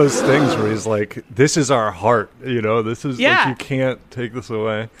one of those things where he's like, "This is our heart, this is like, you can't take this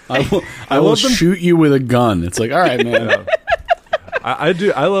away." I will shoot you with a gun. It's like, all right, man. Yeah. I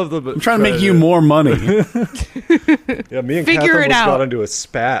do. I love the. I'm trying to make you more money. Yeah, me and Figure Kath it almost out. got into a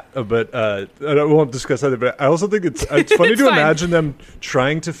spat, but I won't discuss that. But I also think it's funny to fine. imagine them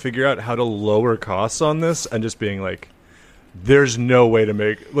trying to figure out how to lower costs on this and just being like, "There's no way to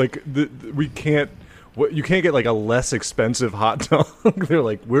make we can't." You can't get like a less expensive hot dog. They're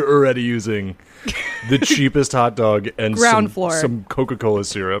like, "We're already using the cheapest hot dog and Ground floor. some Coca-Cola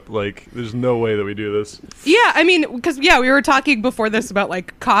syrup. Like, there's no way that we do this." Yeah, I mean, because we were talking before this about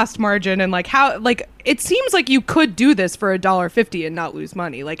like cost margin and like how like it seems like you could do this for $1.50 and not lose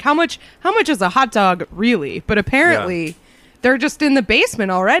money. Like how much is a hot dog really? But apparently, they're just in the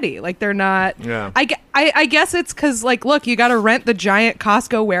basement already. Like they're not. Yeah. I guess it's because like look, you got to rent the giant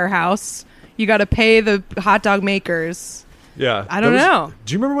Costco warehouse. You got to pay the hot dog makers. Yeah. I don't know.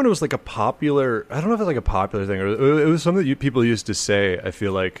 Do you remember when it was like a popular, I don't know if it's like a popular thing, or it was something that people used to say, I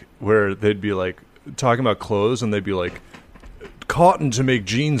feel like, where they'd be like talking about clothes and they'd be like, "Cotton to make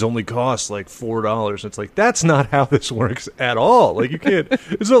jeans only costs like $4. It's like, that's not how this works at all. Like you can't,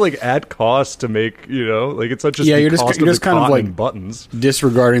 it's not like at cost to make, like it's not just the cost of the kind of cotton like and buttons.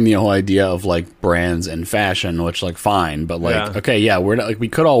 Disregarding the whole idea of like brands and fashion, which like fine, but like we're not like we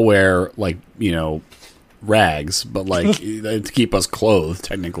could all wear like rags, but like to keep us clothed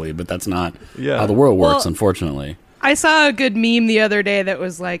technically, but that's not how the world works, unfortunately. I saw a good meme the other day that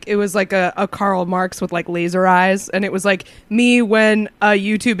was like, it was like a Karl Marx with like laser eyes. And it was like me when a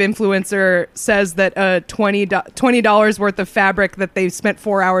YouTube influencer says that $20 worth of fabric that they spent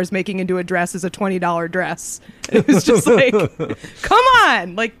 4 hours making into a dress is a $20 dress. It was just like, come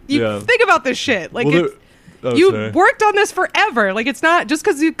on. Like you think about this shit. Like you worked on this forever. Like it's not just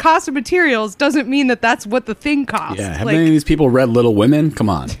because the cost of materials doesn't mean that that's what the thing costs. Yeah, have any of these people read Little Women? Come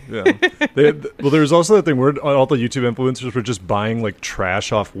on. Yeah. Well, there's also that thing where all the YouTube influencers were just buying like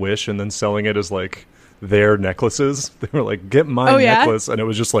trash off Wish and then selling it as like their necklaces. They were like, "Get my necklace," and it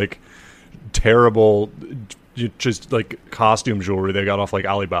was just like terrible, just like costume jewelry they got off like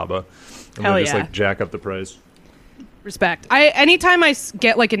Alibaba, and they just like jack up the price. Respect. Anytime I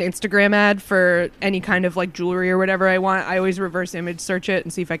get like an Instagram ad for any kind of like jewelry or whatever I want, I always reverse image search it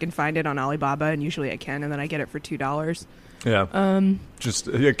and see if I can find it on Alibaba, and usually I can, and then I get it for $2. Yeah.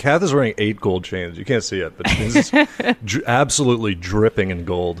 Kath is wearing 8 gold chains. You can't see it, but she's absolutely dripping in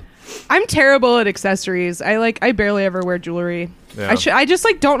gold. I'm terrible at accessories. I barely ever wear jewelry. Yeah. I just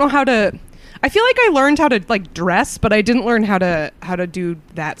like don't know how to. I feel like I learned how to like dress, but I didn't learn how to do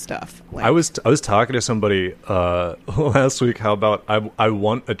that stuff. Like, I was talking to somebody last week. How about I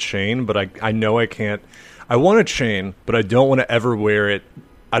want a chain, but I know I can't. I want a chain, but I don't want to ever wear it.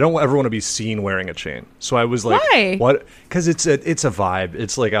 I don't ever want to be seen wearing a chain. So I was like, why? What? Because it's a vibe.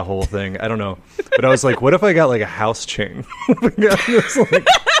 It's like a whole thing. I don't know. But I was like, what if I got like a house chain?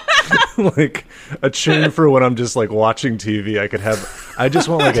 Like a chain for when I'm just like watching TV. I just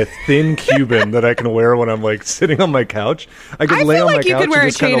want like a thin Cuban that I can wear when I'm like sitting on my couch. I could lay on my couch and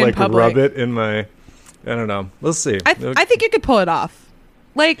just kind of like rub it in my. I don't know. Let's see. I think you could pull it off.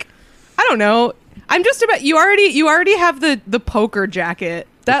 Like, I don't know. I'm just about. You already have the poker jacket.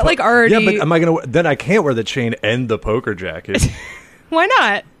 That like already. Yeah, but am I gonna? Then I can't wear the chain and the poker jacket. Why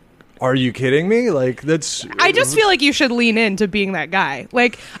not? Are you kidding me? Like that's. I just feel like you should lean into being that guy.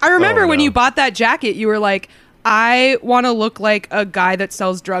 Like I remember when you bought that jacket, you were like, "I want to look like a guy that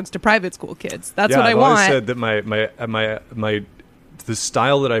sells drugs to private school kids. That's what I want." I said that my the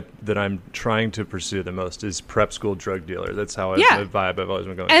style that I'm trying to pursue the most is prep school drug dealer. That's how my vibe I've always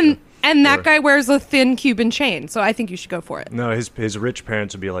been going. And that guy wears a thin Cuban chain, so I think you should go for it. No, his rich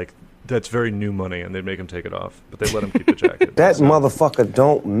parents would be like, "That's very new money," and they'd make him take it off, but they let him keep the jacket. That motherfucker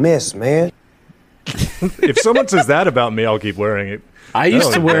don't miss, man. If someone says that about me, I'll keep wearing it. I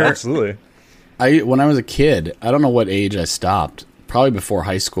used to wear absolutely. When I was a kid, I don't know what age I stopped, probably before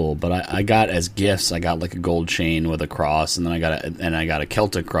high school, but I got as gifts. I got like a gold chain with a cross, and then I got a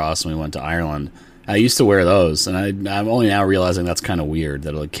Celtic cross when we went to Ireland. I used to wear those, and I'm only now realizing that's kind of weird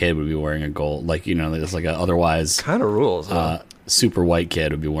that a kid would be wearing a gold, like, you know, it's like a otherwise kind of rules. Super white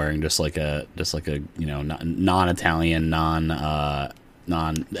kid would be wearing just like a you know, non-Italian,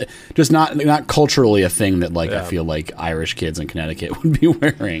 just not culturally a thing that like I feel like Irish kids in Connecticut would be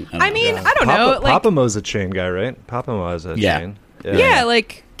wearing. I don't know. Like, Papamo's a chain guy, right? Papamo has a chain. Yeah,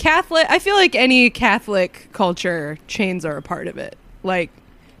 like Catholic. I feel like any Catholic culture, chains are a part of it. Like,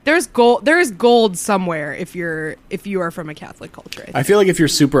 there's gold somewhere if you are from a Catholic culture. I feel like if you're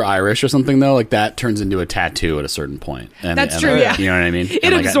super Irish or something though, like that turns into a tattoo at a certain point. That's true. Yeah, you know what I mean.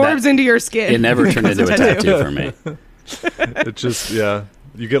 It absorbs into your skin. It never turned into a tattoo for me. It just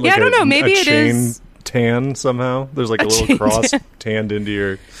you get like I don't know. Maybe a it chain is tan somehow. There's like a little cross tanned into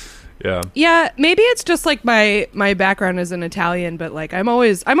your. Yeah, maybe it's just like my background as an Italian, but like I'm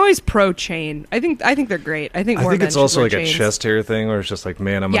always pro chain. I think they're great. I think it's also like chains. a chest hair thing where it's just like,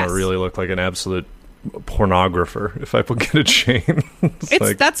 man, I'm gonna really look like an absolute pornographer if I get a chain.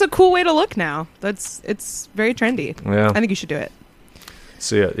 That's a cool way to look now. It's very trendy. Yeah, I think you should do it.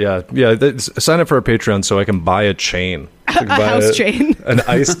 So sign up for a Patreon so I can buy a chain. A house chain.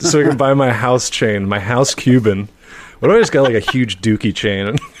 So I can buy my house chain, my house Cuban. What if I just got like a huge dookie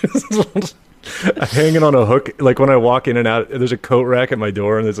chain? Hanging on a hook, like when I walk in and out, there's a coat rack at my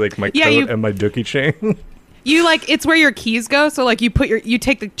door, and there's like my coat and my dookie chain. You like, it's where your keys go, so like you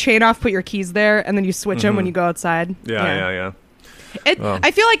take the chain off, put your keys there, and then you switch them when you go outside. Yeah.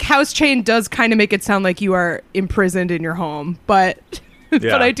 I feel like house chain does kind of make it sound like you are imprisoned in your home, but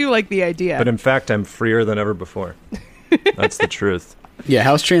but I do like the idea. But in fact, I'm freer than ever before. That's the truth. Yeah,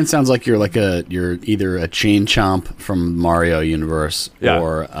 house chain sounds like you're either a chain chomp from Mario universe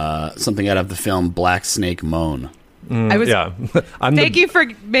or something out of the film Black Snake Moan. Thank you for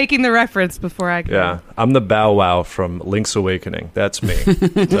making the reference before I could. Yeah, I'm the Bow Wow from Link's Awakening. That's me.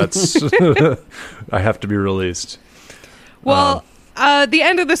 That's I have to be released. Well, the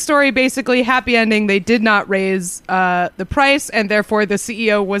end of the story, basically, happy ending. They did not raise the price, and therefore the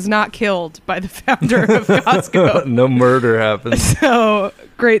CEO was not killed by the founder of Costco. No murder happened. So,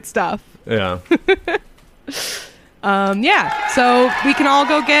 great stuff. Yeah. So we can all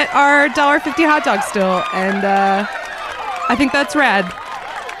go get our $1.50 hot dog still, and I think that's rad.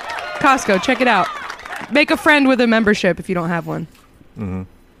 Costco, check it out. Make a friend with a membership if you don't have one.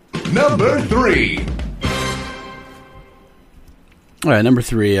 Mm-hmm. Number 3. All right, number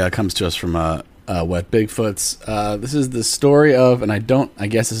 3 comes to us from Wet Bigfoots. This is the story of, and I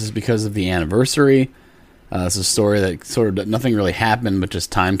guess this is because of the anniversary. It's a story that sort of nothing really happened, but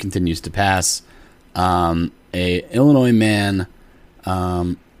just time continues to pass. A Illinois man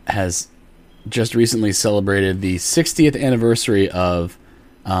has just recently celebrated the 60th anniversary of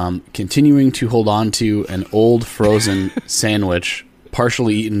continuing to hold on to an old frozen sandwich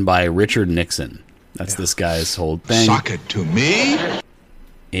partially eaten by Richard Nixon. That's this guy's whole thing. Suck it to me.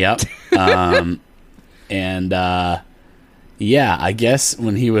 Yep. I guess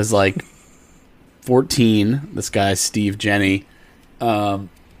when he was like 14, this guy, Steve Jenny, he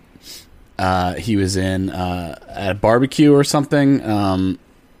was at a barbecue or something,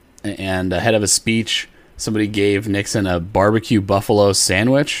 and ahead of a speech, somebody gave Nixon a barbecue buffalo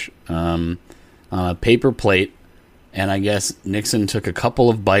sandwich on a paper plate. And I guess Nixon took a couple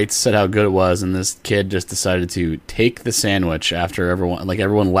of bites, said how good it was, and this kid just decided to take the sandwich after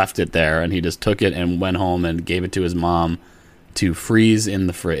everyone left it there, and he just took it and went home and gave it to his mom to freeze in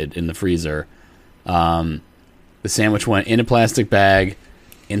the freezer. The sandwich went in a plastic bag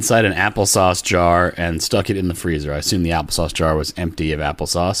inside an applesauce jar and stuck it in the freezer. I assume the applesauce jar was empty of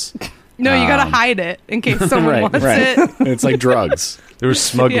applesauce. No, you gotta hide it in case someone wants it. It's like drugs. They were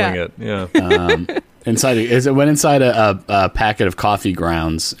smuggling it. Yeah. It went inside a packet of coffee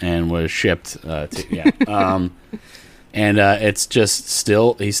grounds and was shipped. It's just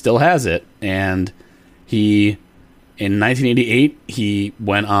he still has it. And in 1988, he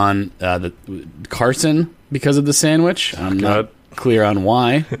went on the Carson because of the sandwich. I'm not clear on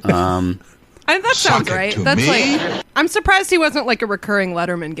why. That sounds right. That's like, I'm surprised he wasn't like a recurring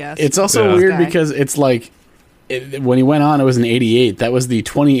Letterman guest. It's also weird because it's like, when he went on, it was in 88. That was the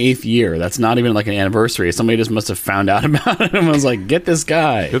 28th year. That's not even like an anniversary. Somebody just must have found out about it and was like, get this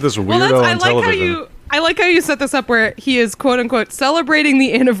guy. Get this weirdo on television. I like how you set this up where he is, quote unquote, celebrating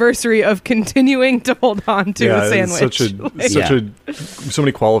the anniversary of continuing to hold on to a sandwich. So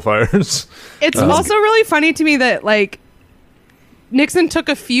many qualifiers. It's also really funny to me that like Nixon took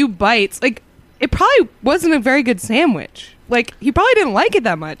a few bites. Like, it probably wasn't a very good sandwich. like he probably didn't like it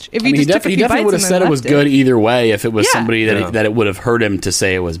that much. If I mean, just took a he few definitely bites would have and said then it was left good either way if it was Yeah. somebody that it would have hurt him to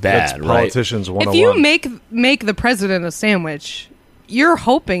say it was That's bad, right? politicians If 101. you make the president a sandwich, you're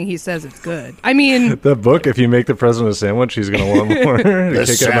hoping he says it's good. I mean, the book, if you make the president a sandwich, he's going to want more.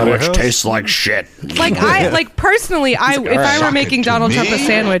 This sandwich tastes like shit. like personally, if I were Suck making it to Donald Trump a me.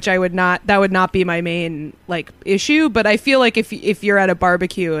 sandwich, I would not. That would not be my main like issue. But I feel like if you're at a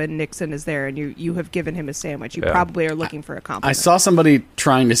barbecue and Nixon is there and you have given him a sandwich, you probably are looking for a compliment. I saw somebody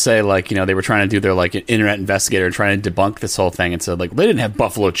trying to say, like, they were trying to do their, like, internet investigator and trying to debunk this whole thing and said, like, they didn't have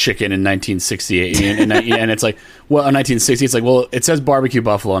buffalo chicken in 1968. And it's like, well, in 1960, it's like, well, it says barbecue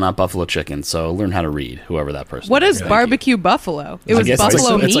buffalo, not buffalo chicken. So learn how to read, whoever that person What is. is barbecue buffalo? It was I guess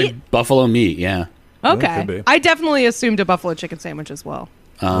buffalo meat? It's like buffalo meat, yeah. could be. Okay. I definitely assumed a buffalo chicken sandwich as well.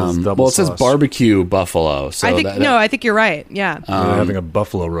 double Well, it says sauce. barbecue buffalo. So I think I think you're right. Yeah. They're having a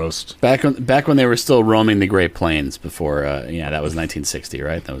buffalo roast. back when they were still roaming the Great Plains before, that was 1960,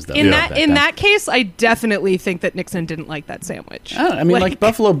 right? That was in back then. that case, I definitely think that Nixon didn't like that sandwich. I mean, like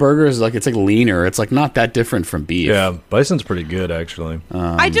buffalo burgers, like it's like leaner. It's like not that different from beef. Yeah, bison's pretty good, actually.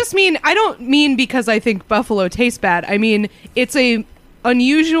 I just mean I don't mean because I think buffalo tastes bad. I mean it's a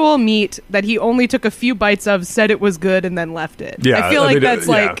unusual meat that he only took a few bites of, said it was good, and then left it. Yeah, I feel like that's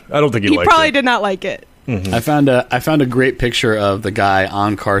like I don't think he liked probably it. did not like it. I found a great picture of the guy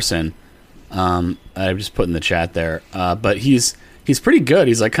on Carson. I just put in the chat there, but he's pretty good.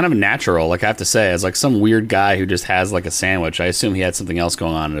 He's like kind of natural. Like I have to say, as like some weird guy who just has like a sandwich. I assume he had something else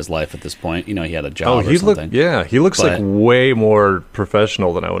going on in his life at this point. He had a job. he or something. he looks like But- way more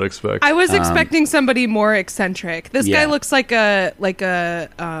professional than I would expect. I was expecting somebody more eccentric. This yeah. guy looks like a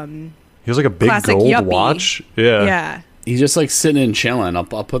he was like a big classic gold yuppie. watch. yeah. He's just like sitting and chilling. I'll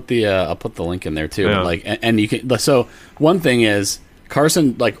put the link in there too. Yeah. But like, and you can. So one thing is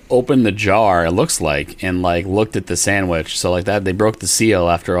Carson like opened the jar. It looks like and like looked at the sandwich. So like that they broke the seal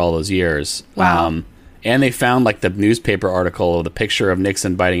after all those years. Wow. And they found like the newspaper article of the picture of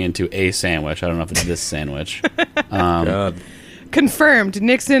Nixon biting into a sandwich. I don't know if it's this sandwich. God. Confirmed.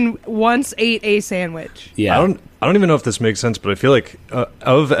 Nixon once ate a sandwich. Yeah. I don't even know if this makes sense, but I feel like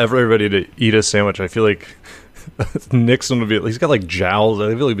of everybody to eat a sandwich, I feel like Nixon would be. He's got like jowls. I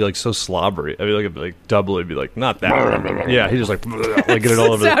feel like he'd be like so slobbery. I feel like it'd be like double. It'd be like not that. Yeah, he just like get it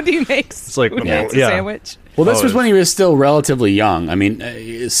all over. Sound he makes. It's like when he yeah. eats a sandwich. Well, this Oh, was it when he was still relatively young. I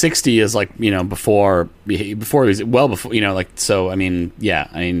mean, 60 is like before he was well before so. I mean, yeah.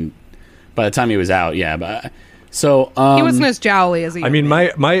 I mean, by the time he was out, yeah. But so He wasn't as jowly as he. I mean,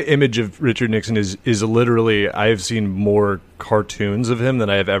 my image of Richard Nixon is literally I have seen more cartoons of him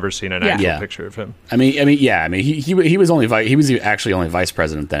than I have ever seen an actual Yeah. picture of him. I mean, yeah. I mean, he was actually only vice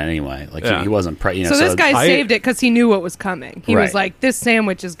president then anyway. Like Yeah. he wasn't So this guy I- saved it because he knew what was coming. He was Right. like, "This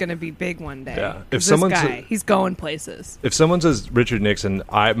sandwich is going to be big one day." Yeah. 'Cause If someone this sa- guy, he's going places. If someone says Richard Nixon,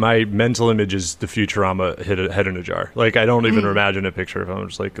 my mental image is the Futurama head in a jar. Like I don't even imagine a picture of him. I'm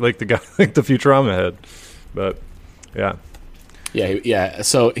just like the guy, like the Futurama head. But yeah, Yeah.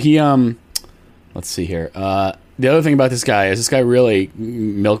 So he let's see here. The other thing about this guy is this guy really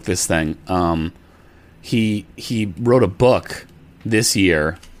milked this thing. He wrote a book this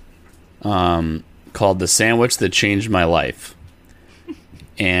year called "The Sandwich That Changed My Life,"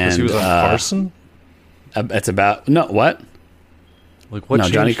 and because he was on Carson. It's about what? Like what? No,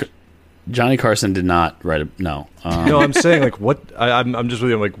 changed? Johnny Carson did not write a no. No, I'm saying like what? I'm just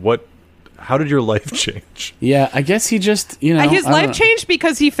really like what? How did your life change? Yeah, I guess he just His I don't life know. changed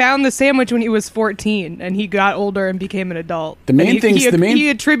because he found the sandwich when he was 14, and he got older and became an adult. The main And things- he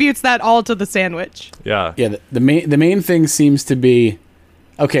attributes that all to the sandwich. Yeah, Yeah, the main thing seems to be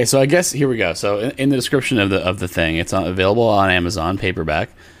okay. So I guess here we go. So in the description of the thing, it's available on Amazon paperback,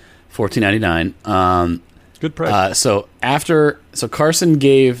 $14.99. good price. So Carson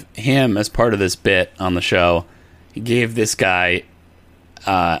gave him as part of this bit on the show. He gave this guy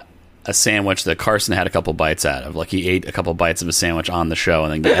a sandwich that Carson had a couple bites out of. Like he ate a couple bites of a sandwich on the show,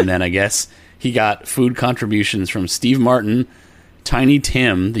 and then I guess he got food contributions from Steve Martin, Tiny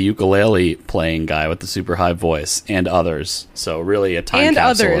Tim, the ukulele playing guy with the super high voice, and others. So really a time And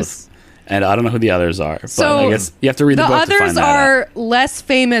capsule. others. And I don't know who the others are, but So I guess you have to read the The book to others find that out. are less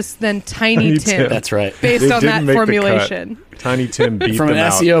famous than Tiny Tiny Tim. Tim. That's right. Based They on didn't that make the cut. formulation. Tiny Tim beat From an them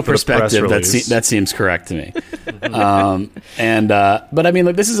out SEO for the press perspective, release. that seems correct to me. But I mean,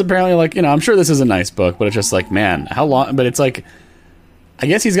 like, this is apparently like, I'm sure this is a nice book, but it's just like, man, how long? But it's like, I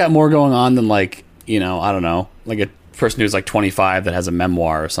guess he's got more going on than like, I don't know, like a person who's like 25 that has a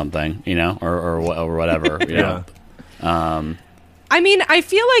memoir or something, or whatever. Yeah. I mean, I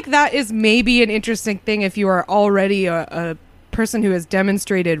feel like that is maybe an interesting thing if you are already a person who has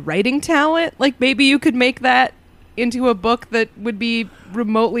demonstrated writing talent. Like maybe you could make that into a book that would be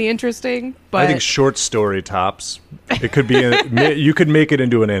remotely interesting. But I think short story tops. It could be. You could make it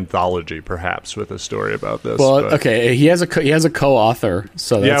into an anthology, perhaps, with a story about this. Well, but. okay, he has a co-author.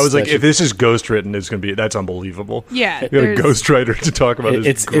 So Yeah, I was like, that should- if this is ghost written, it's gonna be that's unbelievable. Yeah, you got a there's- ghostwriter to talk about It-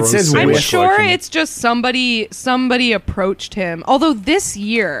 this. it's- it says I'm wish sure collection. it's just somebody approached him. Although this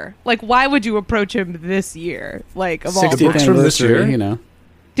year, like, why would you approach him this year? Like, of all 60th books from this anniversary, year? you know.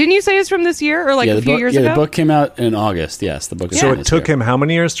 Didn't you say it's from this year or like yeah, a the few book, years yeah, ago? the book came out in August. Yes, the book. Is So from it this took year. him how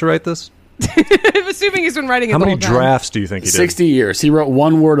many years to write this? I'm assuming he's been writing it How the many whole time. drafts do you think he did? 60 years. He wrote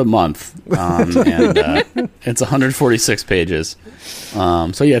one word a month, and it's 146 pages.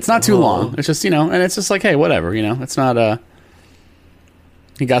 So yeah, it's not too long. It's just and it's just like, hey, whatever, it's not.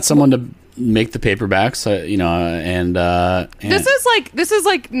 He got someone to make the paperbacks, and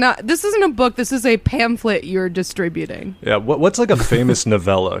This isn't a book. This is a pamphlet you're distributing. Yeah, what's like a famous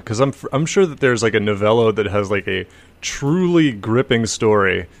novella? Because I'm sure that there's like a novella that has like a truly gripping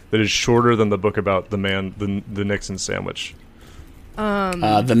story that is shorter than the book about the Nixon sandwich.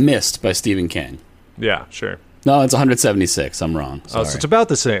 The Mist by Stephen King. Yeah, sure. No, it's 176. I'm wrong. So Sorry. it's about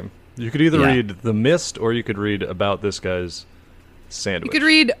the same. You could either Yeah. read The Mist or you could read about this guy's sandwich. You could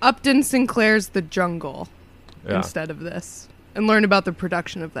read Upton Sinclair's The Jungle Yeah. instead of this and learn about the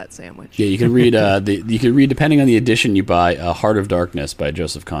production of that sandwich. Yeah, you can read you can read, depending on the edition you buy, Heart of Darkness by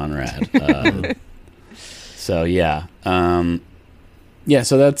Joseph Conrad. So yeah,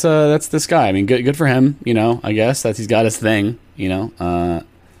 so that's this guy. I mean, good for him. I guess he's got his thing. I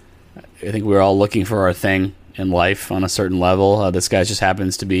think we're all looking for our thing in life on a certain level. This guy just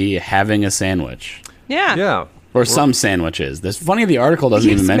happens to be having a sandwich, Yeah. Yeah. or some sandwiches. This funny. The article doesn't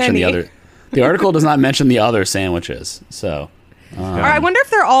Yes, even mention the many. other. The article does not mention the other sandwiches. So Or I wonder if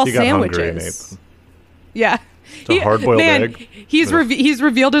they're all He got hungry, sandwiches. Nate. Yeah. a hard-boiled egg. He's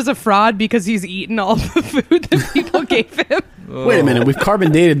revealed as a fraud because he's eaten all the food that people gave him. wait a minute, we've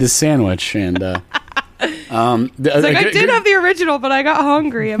carbon dated this sandwich, and It's like, I did have the original, but I got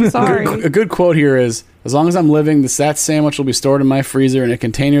hungry. I'm sorry. A good quote here is, as long as I'm living, that sandwich will be stored in my freezer in a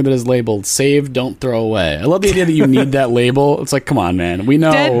container that is labeled "Save, Don't Throw Away." I love the idea that you need that label. It's like, come on, man. We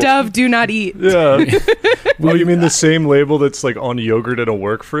know. Dead dove, do not eat. Yeah. Oh, you mean the same label that's like on yogurt in a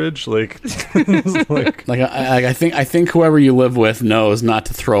work fridge? Like, like Like I think whoever you live with knows not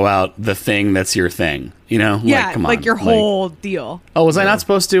to throw out the thing that's your thing. Yeah, come on. like your whole deal. Oh, was I not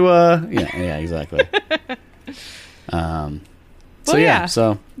supposed to? Yeah, exactly. So Well, yeah. yeah.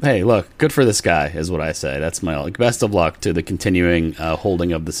 So hey, look, good for this guy is what I say. That's my best of luck to the continuing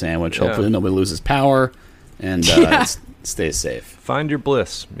holding of the sandwich. Yeah. Hopefully nobody loses power and Yeah. stays safe. find your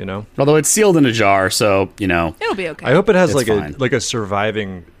bliss, Although it's sealed in a jar, so It'll be okay. I hope it has It's fine. like a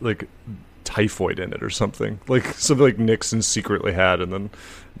surviving like typhoid in it or something. Like something like Nixon secretly had, and then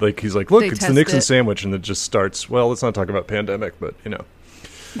like he's like, look, They it's the test Nixon it. sandwich, and it just starts. Well, let's not talk about pandemic, but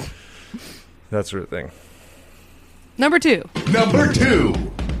that sort of thing. Number two. Number 2.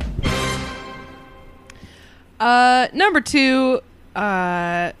 Number two.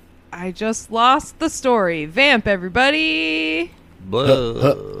 I just lost the story. Vamp, everybody.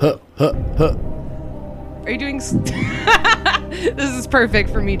 Are you doing? This is perfect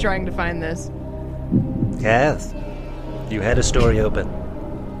for me trying to find this. Kath, you had a story open.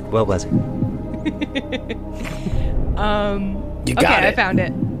 What was it? you Okay, got I it. found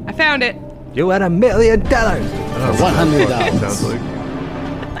it. I found it. You had $1 million. For $100. Sounds like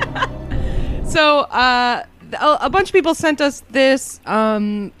So, a bunch of people sent us this,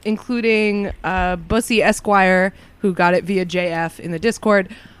 including Bussy Esquire, who got it via JF in the Discord.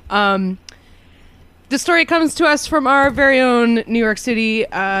 The story comes to us from our very own New York City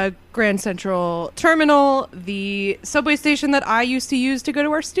Grand Central Terminal, the subway station that I used to use to go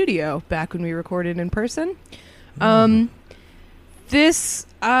to our studio back when we recorded in person. This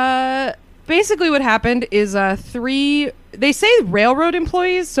basically what happened is they say railroad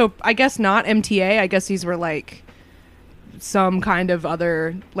employees, so I guess not MTA. I guess these were like some kind of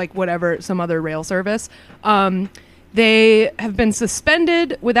other, like whatever, some other rail service. They have been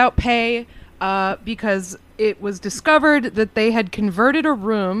suspended without pay because it was discovered that they had converted a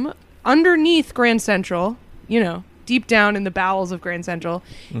room underneath Grand Central, deep down in the bowels of Grand Central,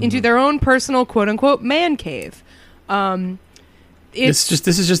 into their own personal quote-unquote man cave. This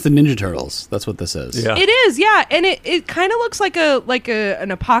is just the Ninja Turtles. That's what this is. Yeah. It is, yeah, and it kind of looks like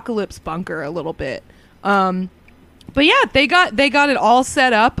an apocalypse bunker a little bit. But yeah, they got it all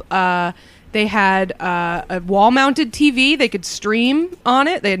set up. They had a wall-mounted TV. They could stream on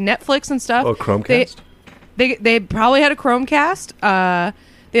it. They had Netflix and stuff. Oh, Chromecast? They probably had a Chromecast.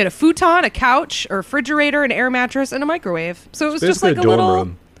 They had a futon, a couch, a refrigerator, an air mattress, and a microwave. So it was just Basically like a dorm little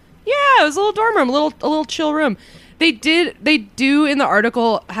room. Yeah, it was a little dorm room, a little chill room. They do in the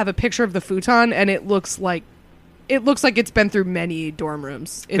article have a picture of the futon, and it looks like it's been through many dorm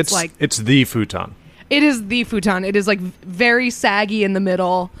rooms. It's the futon. It is the futon. It is like very saggy in the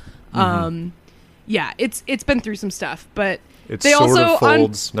middle. Yeah, it's been through some stuff, but It they sort also of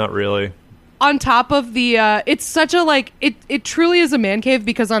folds, not really. On top of the it's such a like it truly is a man cave,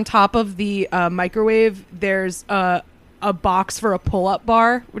 because on top of the microwave there's a box for a pull-up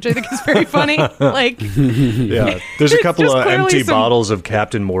bar, which I think is very funny. Like, yeah, there's a couple just of clearly empty some- bottles of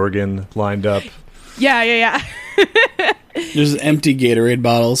Captain Morgan lined up. yeah. There's empty Gatorade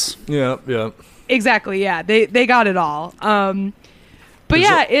bottles. Yeah. Exactly. Yeah, they got it all. But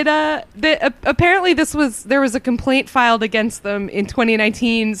apparently there was a complaint filed against them in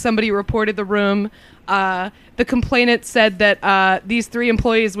 2019. Somebody reported the room. The complainant said that these 3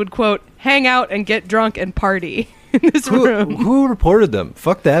 employees would, quote, hang out and get drunk and party in this room. Who reported them?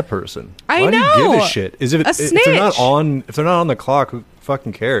 Fuck that person. I Why do you know. give a shit? If they're not on the clock, who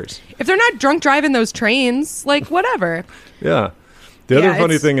fucking cares? If they're not drunk driving those trains, like, whatever. Yeah. The other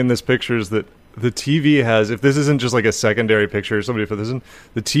funny it's- thing in this picture is that the TV has, if this isn't just like a secondary picture, somebody put this in,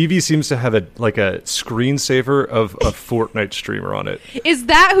 the TV seems to have a screensaver of a Fortnite streamer on it. Is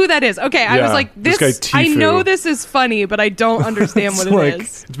that who that is? Okay, I was Yeah, like, this guy I Tfue. know this is funny, but I don't understand what it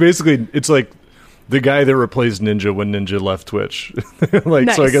is. It's basically, it's like the guy that replaced Ninja when Ninja left Twitch.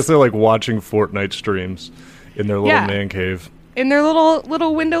 Nice. So I guess they're like watching Fortnite streams in their little Yeah. man cave. In their little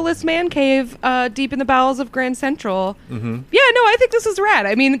windowless man cave deep in the bowels of Grand Central. Mm-hmm. Yeah, no, I think this is rad.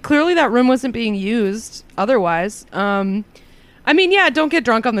 I mean, clearly that room wasn't being used otherwise. I mean, yeah, don't get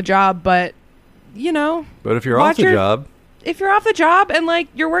drunk on the job, but, you know. But if you're watch off the job, if you're off the job and, like,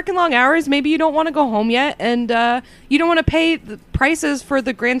 you're working long hours, maybe you don't want to go home yet, and you don't want to pay the prices for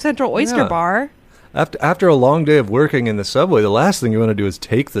the Grand Central Oyster Yeah. Bar. after a long day of working in the subway, the last thing you want to do is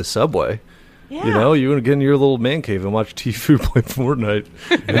take the subway. Yeah. You know, you want to get in your little man cave and watch Tfue play Fortnite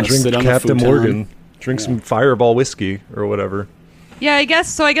and drink sit on the Captain futon. Morgan, drink some Fireball whiskey or whatever. Yeah, I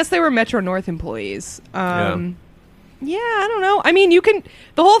guess they were Metro North employees. Yeah. Yeah, I don't know. I mean, you can.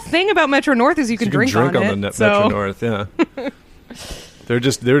 The whole thing about Metro North is you can drink on on it. the so. Metro North. Yeah, they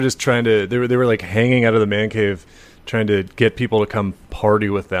were just trying to. They were like hanging out of the man cave, trying to get people to come party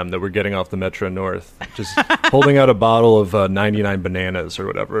with them that were getting off the Metro North. Just holding out a bottle of 99 bananas or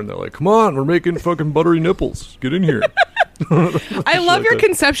whatever, and they're like, "Come on, we're making fucking buttery nipples. Get in here." I love your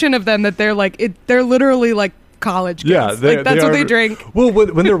conception of them that they're like they're literally like college kids. Yeah, like that's what they drink. Well,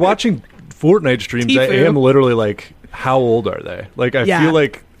 when they're watching Fortnite streams, I Tfue. am literally like, how old are they? Like, I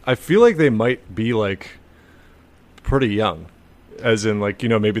feel like they might be like pretty young, as in like, you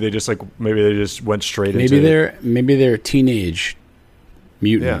know, maybe they just went straight into Maybe they're teenage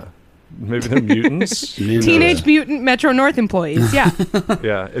mutant. yeah, maybe they're mutants. Teenage Mutant Metro North employees. Yeah.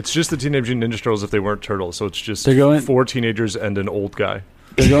 Yeah, it's just the Teenage Mutant Ninja Turtles if they weren't turtles. So it's just They're going- 4 teenagers and an old guy.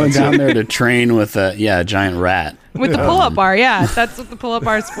 They're going down there to train with a giant rat. With the pull-up bar, yeah. That's what the pull-up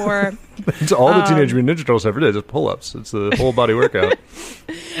bar's for. It's all the Teenage Mutant Ninja Turtles ever did is pull-ups. It's the whole body workout.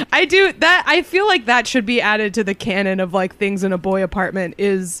 I feel like that should be added to the canon of like things in a boy apartment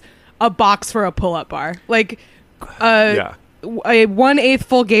is a box for a pull-up bar. Like Yeah. a 1/8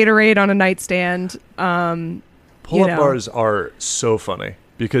 full Gatorade on a nightstand. Pull-up bars are so funny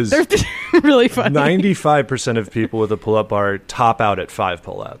because They're really funny. 95% of people with a pull-up bar top out at 5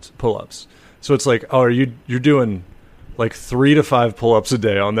 pull-ups. So it's like, oh, you're doing like 3 to 5 pull-ups a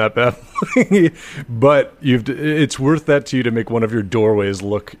day on that bad boy. But it's worth that to you to make one of your doorways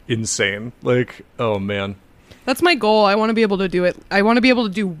look insane. Like, oh man. That's my goal. I want to be able to do it. I want to be able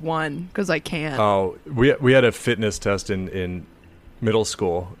to do one because I can. Oh, we had a fitness test in middle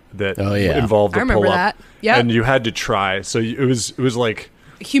school that involved I a remember pull-up. that. Yep. And you had to try. So it was like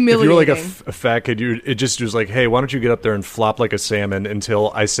Humiliating. if you were like a fat kid, it just was like, hey, why don't you get up there and flop like a salmon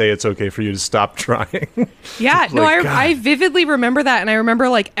until I say it's okay for you to stop trying? Yeah, no, Like, I vividly remember that, and I remember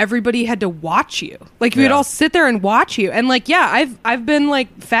like everybody had to watch you. Like we would all sit there and watch you, and like I've been like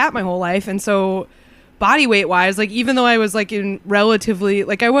fat my whole life, and so body weight wise, like even though I was like in relatively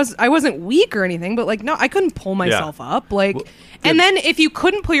like I wasn't weak or anything, but like no, I couldn't pull myself up. Like, and then if you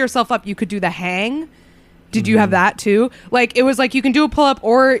couldn't pull yourself up, you could do the hang. Did you have that too? Like it was like you can do a pull up,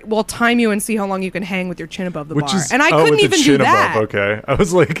 or we'll time you and see how long you can hang with your chin above the bar. And I couldn't with the even do chin that. above, okay, I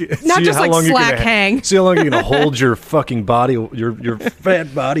was like, Not see just how like long you slack can hang. See how long you're gonna hold your fucking body, your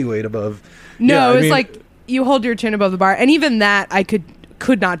fat body weight above. No, Yeah, it I was mean, like you hold your chin above the bar, and even that I could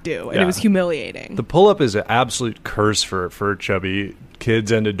not do, and Yeah. it was humiliating. the pull up is an absolute curse for chubby kids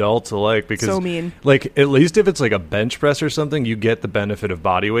and adults alike because So mean. Like at least if it's like a bench press or something, you get the benefit of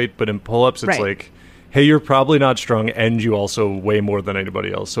body weight, but in pull ups it's Right. like hey, you're probably not strong, and you also weigh more than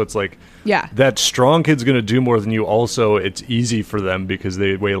anybody else. So it's like, Yeah. that strong kid's going to do more than you. Also, it's easy for them because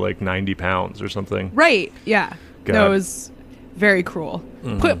they weigh like 90 pounds or something. Right. Yeah. God. No, it was very cruel.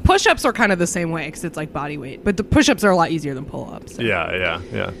 Push-ups are kind of the same way because it's like body weight, but the push-ups are a lot easier than pull-ups. So. Yeah.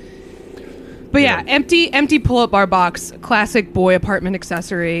 But yeah, empty pull-up bar box, classic boy apartment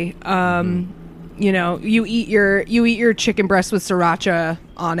accessory. You know, you eat your chicken breast with sriracha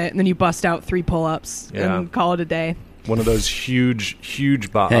on it, and then you bust out 3 pull-ups and call it a day. One of those huge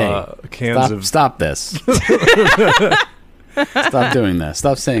cans of... Stop this. Stop doing this.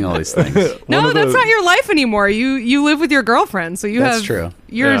 Stop saying all these things. No, that's not your life anymore. You live with your girlfriend, so That's true.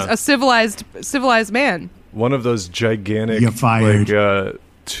 You're a civilized man. One of those gigantic, You're fired. like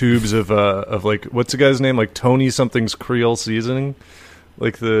tubes of like, what's the guy's name? Like Tony something's Creole seasoning,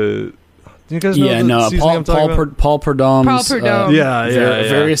 like the. Do you guys know the seasoning I'm talking about? Paul Prudhomme's. Paul Prudhomme.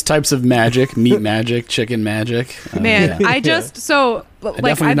 Various types of magic, meat magic, chicken magic. Man, I just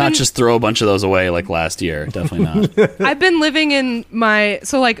definitely not just throw a bunch of those away like last year. Definitely not. I've been living in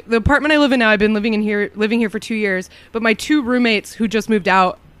the apartment I live in now. I've been living here for 2 years, but my 2 roommates who just moved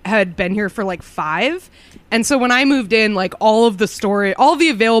out had been here for like 5. And so when I moved in, like all of the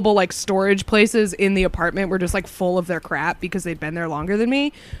available like storage places in the apartment were just like full of their crap because they'd been there longer than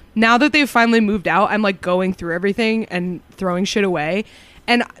me. Now that they've finally moved out, I'm like going through everything and throwing shit away.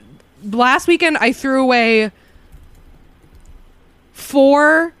 And last weekend I threw away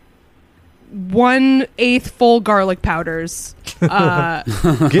 4 1/8 full garlic powders. Give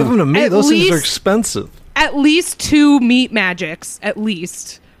them to me. Those things are expensive. At least 2 meat magics, at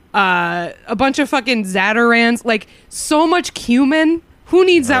least. A bunch of fucking Zatarans, like so much cumin. Who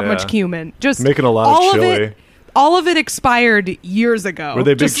needs that much cumin? Just making a lot of chili. All of it expired years ago. Were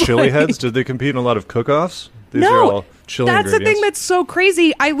they big chili heads? Did they compete in a lot of cook-offs? These are all chili that's ingredients. the thing that's so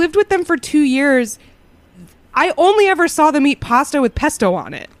crazy. I lived with them for 2 years. I only ever saw them eat pasta with pesto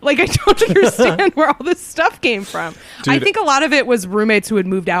on it. Like, I don't understand where all this stuff came from. Dude, I think a lot of it was roommates who had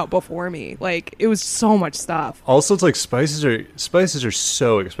moved out before me. Like, it was so much stuff. Also, it's like spices are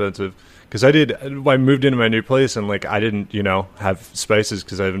so expensive. Because I moved into my new place and like I didn't, have spices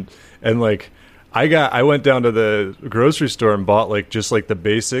because I haven't. And like I went down to the grocery store and bought like just like the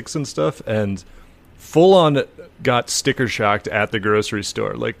basics and stuff and full on got sticker shocked at the grocery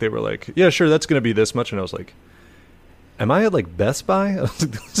store. Like they were like, yeah, sure, that's going to be this much. And I was like, am I at like Best Buy?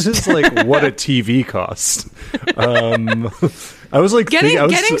 This is like what a TV costs. I was like,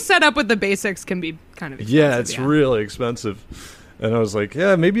 getting set up with the basics can be kind of expensive. Yeah, it's really expensive. And I was like,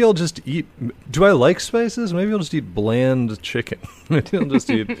 yeah, maybe I'll just eat. Do I like spices? Maybe I'll just eat bland chicken. Maybe I'll just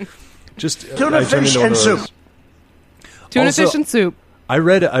eat tuna fish and soup. Tuna fish and soup. I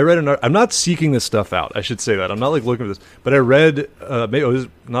read an. I'm not seeking this stuff out. I should say that I'm not like looking for this. But I read maybe it was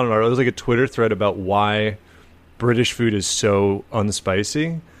not an article. It was like a Twitter thread about why British food is so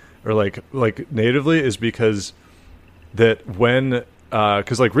unspicy, or like natively, is because that when.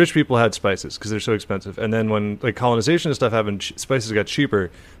 Because like rich people had spices because they're so expensive, and then when like colonization and stuff happened, spices got cheaper.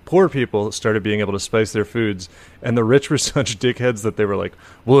 Poor people started being able to spice their foods, and the rich were such dickheads that they were like,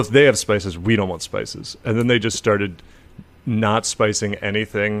 "Well, if they have spices, we don't want spices." And then they just started not spicing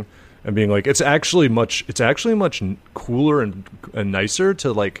anything and being like, "It's actually much cooler and nicer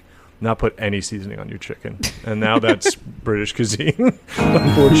to like not put any seasoning on your chicken." And now that's British cuisine,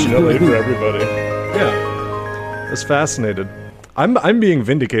 unfortunately for everybody. Yeah, I was fascinated. I'm being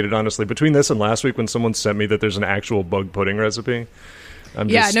vindicated, honestly, between this and last week when someone sent me that there's an actual bug pudding recipe.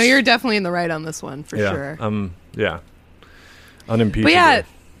 You're definitely in the right on this one for sure. Unimpeachable. But yeah,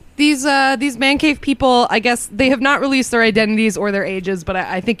 these man cave people, I guess they have not released their identities or their ages, but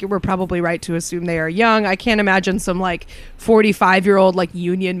I think we're probably right to assume they are young. I can't imagine some like 45-year-old like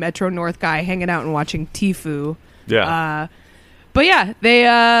Union Metro North guy hanging out and watching Tfue. Yeah. But yeah,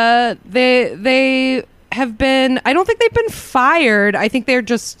 they have been, I don't think they've been fired. I think they're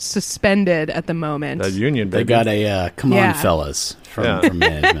just suspended at the moment. That union, baby. They got a come on fellas from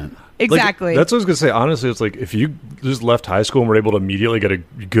management. Exactly. Like, that's what I was going to say. Honestly, it's like if you just left high school and were able to immediately get a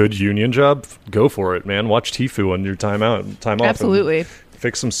good union job, go for it, man. Watch Tfue on your time off. Absolutely.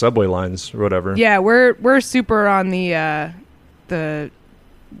 Fix some subway lines or whatever. Yeah, we're super on the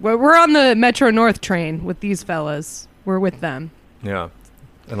we're on the Metro North train with these fellas. We're with them. Yeah.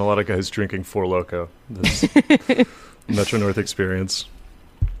 And a lot of guys drinking Four Loko. This Metro North experience.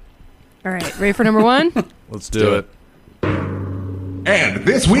 All right, ready for number 1? Let's do it. And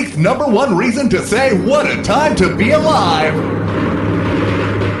this week's number 1 reason to say what a time to be alive.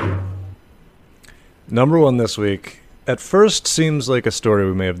 Number 1 this week. At first seems like a story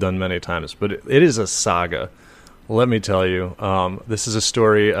we may have done many times, but it is a saga. Let me tell you, this is a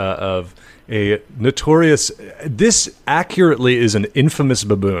story of a notorious. This accurately is an infamous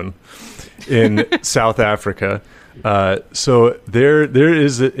baboon in South Africa. So there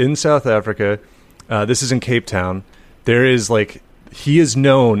is in South Africa. This is in Cape Town. There is he is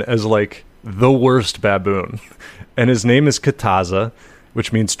known as the worst baboon, and his name is Kataza,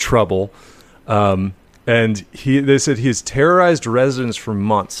 which means trouble. And they said he has terrorized residents for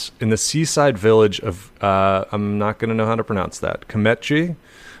months in the seaside village of, I'm not going to know how to pronounce that, Kemetchi.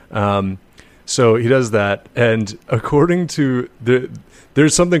 So he does that. And according to,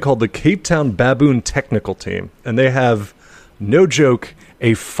 there's something called the Cape Town Baboon Technical Team. And they have, no joke,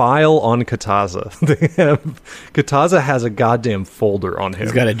 a file on Kataza. Kataza has a goddamn folder on him.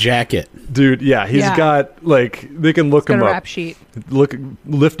 He's got a jacket. Dude, yeah, he's got, they can look him a up. rap sheet.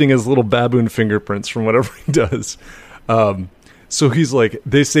 Lifting his little baboon fingerprints from whatever he does. So he's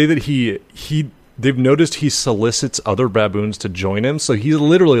they say that they've noticed he solicits other baboons to join him. So he's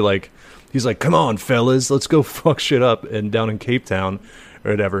literally he's like, come on, fellas, let's go fuck shit up and down in Cape Town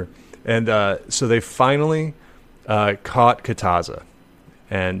or whatever. And so they finally caught Kataza.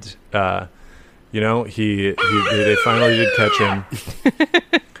 And, they finally did catch him.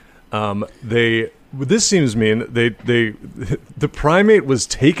 This seems mean. The primate was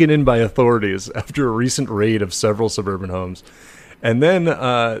taken in by authorities after a recent raid of several suburban homes. And then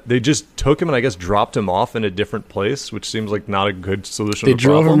they just took him and I guess dropped him off in a different place, which seems like not a good solution. They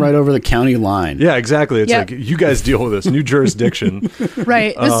drove him right over the county line. Yeah, exactly. It's you guys deal with this. New jurisdiction.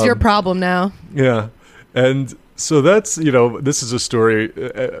 Right. This is your problem now. Yeah. And so that's, this is a story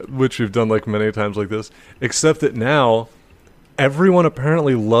which we've done many times like this, except that now everyone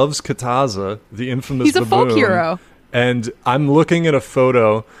apparently loves Kataza, the infamous He's a baboon. folk hero. And I'm looking at a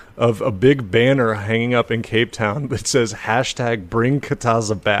photo of a big banner hanging up in Cape Town that says #bring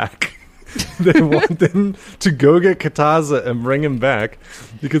Kataza back. They want them to go get Kataza and bring him back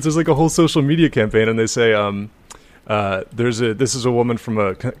because there's a whole social media campaign, and they say this is a woman from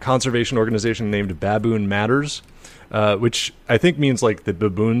a conservation organization named Baboon Matters, which I think means the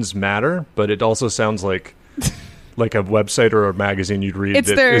baboons matter, but it also sounds like a website or a magazine you'd read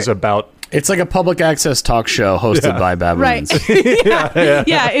is about. It's like a public access talk show hosted by baboons. Right.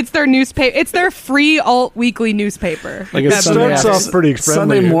 yeah, it's their newspaper. It's their free alt weekly newspaper. It starts off pretty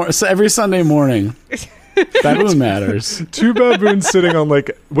friendly. Every Sunday morning. Baboon Matters. Two baboons sitting on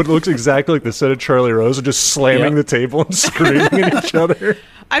what looks exactly like the set of Charlie Rose are just slamming the table and screaming at each other.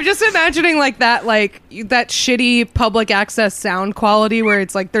 I'm just imagining that shitty public access sound quality where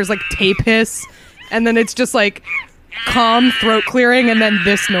it's there's tape hiss and then it's just calm throat clearing and then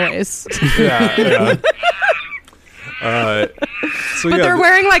this noise. Yeah. But they're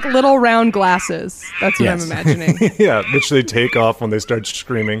wearing little round glasses. That's what I'm imagining. Yeah, which they take off when they start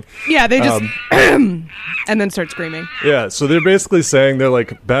screaming. Yeah, they just and then start screaming. Yeah, so they're basically saying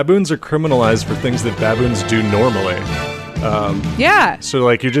baboons are criminalized for things that baboons do normally. Yeah. So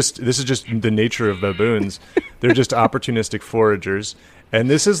this is just the nature of baboons. They're just opportunistic foragers. And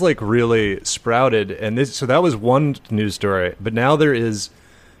this is really sprouted. And so that was one news story. But now there is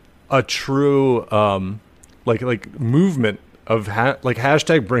a true movement of #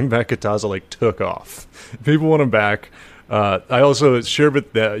 bring back Kataza took off. People want him back. I also shared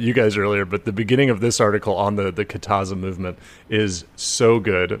with you guys earlier, but the beginning of this article on the Kataza movement is so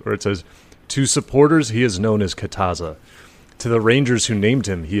good, where it says, to supporters, he is known as Kataza. To the Rangers who named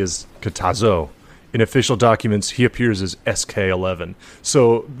him, he is Katazo. In official documents, he appears as SK11.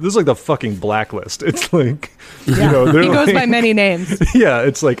 So this is the fucking blacklist. It's he goes by many names. Yeah,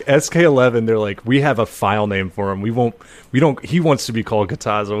 it's SK11. They're we have a file name for him. He wants to be called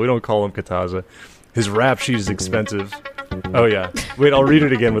Kataza. We don't call him Kataza. His rap sheet is expensive. Oh yeah. Wait, I'll read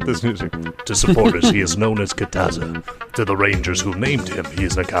it again with this music. To supporters, he is known as Kataza. To the Rangers who named him, he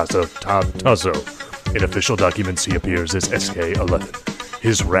is Katazo. In official documents, he appears as SK11.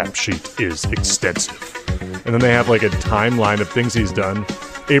 His rap sheet is extensive. And then they have a timeline of things he's done.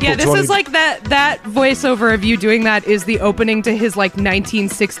 April 20... is that voiceover of you doing that is the opening to his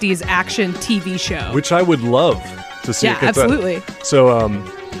 1960s action TV show. Which I would love to see. Yeah, absolutely. So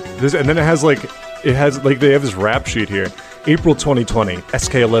this, and then they have this rap sheet here. April 2020,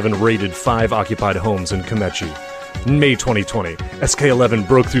 SK11 raided 5 occupied homes in Kemetchi. May 2020, SK11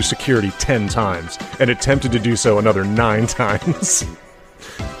 broke through security 10 times and attempted to do so another 9 times.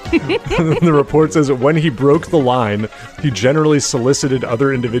 The report says that when he broke the line, he generally solicited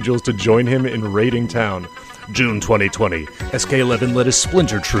other individuals to join him in raiding town. June 2020, SK11 led a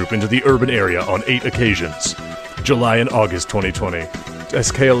splinter troop into the urban area on 8 occasions. July and August 2020,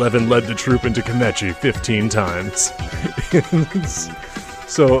 SK11 led the troop into Kemetchi 15 times.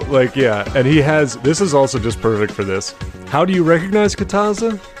 So, like, yeah, and he has, this is also just perfect for this. How do you recognize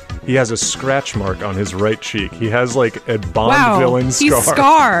Kataza? He has a scratch mark on his right cheek. He has, like, a Bond villain scar. He's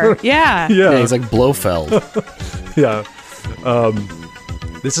Scar. Yeah. Yeah, he's like Blofeld. Yeah.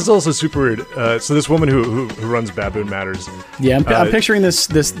 This is also super weird. So this woman who runs Baboon Matters. Yeah, I'm picturing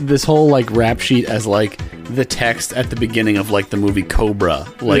this whole like rap sheet as like the text at the beginning of like the movie Cobra,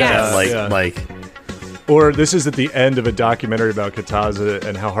 like Yes. like. Or this is at the end of a documentary about Kataza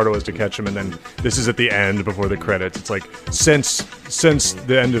and how hard it was to catch him, and then this is at the end before the credits. It's like, since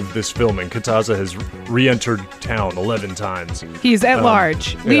the end of this filming, Kataza has re-entered town 11 times. He's at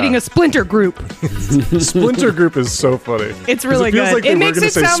large, leading a splinter group. Splinter Group is so funny. It's really it feels good. Like they It were makes gonna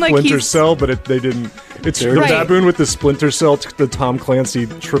it say sound like Splinter he's- Cell, but they didn't. It's the Right. baboon with the Splinter Cell, the Tom Clancy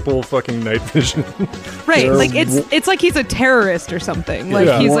triple fucking night vision. Right, There like are it's like he's a terrorist or something. Like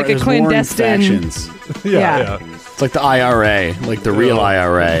Yeah. he's War- like a there's warring clandestine. factions. Yeah. It's like the IRA, like the real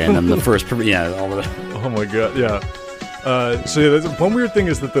IRA, and then the first, all of it. Oh my god, yeah. So yeah, one weird thing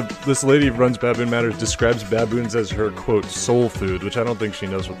is that this lady who runs Baboon Matters describes baboons as her quote soul food, which I don't think she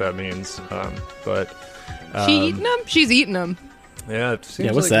knows what that means. But She eating them? She's eating them. yeah, it seems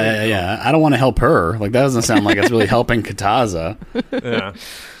Yeah, what's like that? Yeah, I don't want to help her. Like that doesn't sound like it's really helping Kataza. Yeah,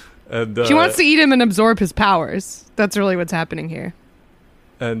 and She wants to eat him and absorb his powers. That's really what's happening here.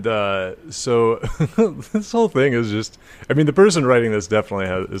 And so this whole thing is just, I mean, the person writing this definitely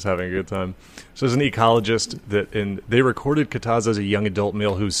is having a good time. So there's an ecologist they recorded Kataza as a young adult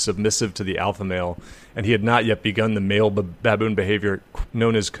male who's submissive to the alpha male, and he had not yet begun the male baboon behavior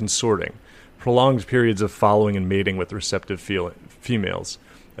known as consorting, prolonged periods of following and mating with receptive females.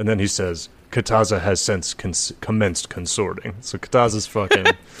 And then he says, Kataza has since commenced consorting. So Kataza's fucking...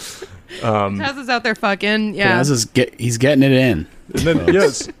 Kataza's out there fucking, yeah. He's getting it in. And then,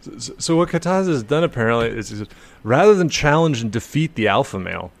 yes. So what Kataza has done apparently is rather than challenge and defeat the alpha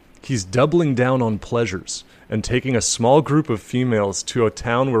male, he's doubling down on pleasures and taking a small group of females to a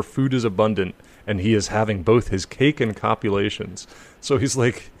town where food is abundant, and he is having both his cake and copulations. So he's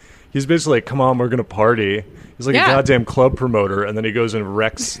basically like, come on, we're gonna party. He's like a goddamn club promoter, and then he goes and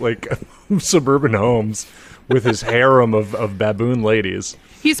wrecks like suburban homes with his harem of baboon ladies.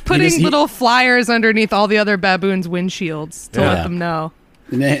 He's putting little flyers underneath all the other baboons' windshields to let them know.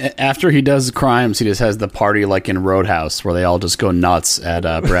 And then after he does crimes, he just has the party like in Roadhouse, where they all just go nuts at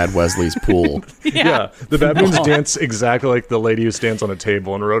Brad Wesley's pool. Yeah, the baboons dance exactly like the lady who stands on a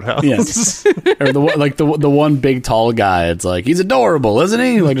table in Roadhouse. Yes. Or the one big tall guy. It's like, he's adorable, isn't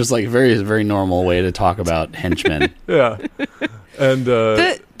he? Like just like very very normal way to talk about henchmen. Yeah, and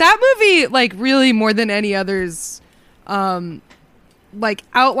that movie, like really more than any others, like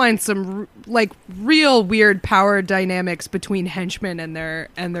outlines some like real weird power dynamics between henchmen and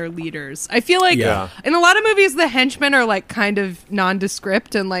their leaders. I feel like in a lot of movies the henchmen are like kind of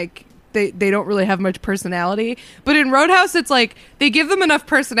nondescript and like they don't really have much personality. But in Roadhouse it's like they give them enough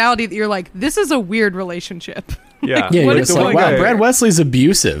personality that you're like, this is a weird relationship. Yeah, Yeah, like you're just like, wow, Brad Wesley's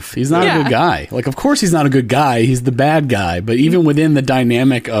abusive. He's not a good guy. Like, of course he's not a good guy. He's the bad guy. But even within the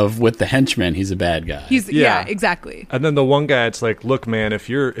dynamic with the henchmen, he's a bad guy. He's exactly. And then the one guy, it's like, look, man, if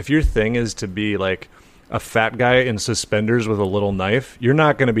your thing is to be like a fat guy in suspenders with a little knife, you're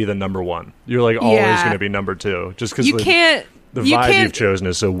not going to be the number one. You're like always going to be number two, just because the vibe you've chosen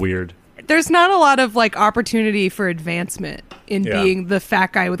is so weird. There's not a lot of like opportunity for advancement in being the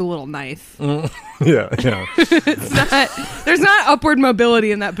fat guy with a little knife. Yeah. There's not upward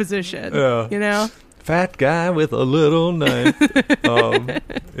mobility in that position. Yeah. You know? Fat guy with a little knife.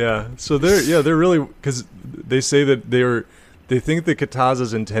 Yeah. So they're really, because they say that they think that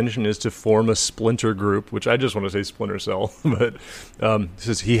Kataza's intention is to form a splinter group, which I just want to say splinter cell, but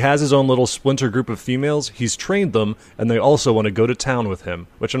says he has his own little splinter group of females. He's trained them, and they also want to go to town with him,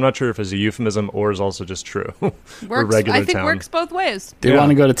 which I'm not sure if is a euphemism or is also just true. Works both ways. They want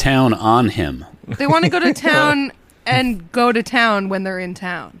to go to town on him. They want to go to town and go to town when they're in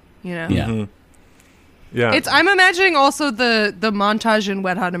town, you know? Yeah. Mm-hmm. Yeah. I'm imagining also the montage in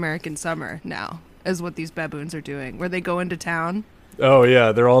Wet Hot American Summer now is what these baboons are doing, where they go into town. Oh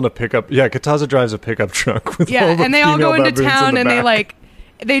yeah, they're all in a pickup. Yeah, Kataza drives a pickup truck with all the and they all go female into baboons town in the and back.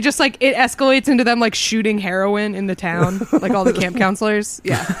 they just like it escalates into them like shooting heroin in the town, like all the camp counselors.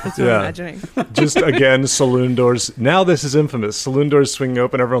 Yeah, that's what I'm imagining. Just again, saloon doors. Now this is infamous. Saloon doors swinging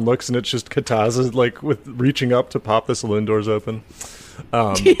open. Everyone looks, and it's just Kataza like with reaching up to pop the saloon doors open.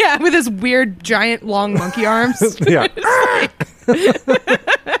 Yeah, with his weird giant long monkey arms. Yeah.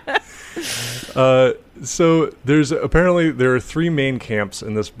 So there are three main camps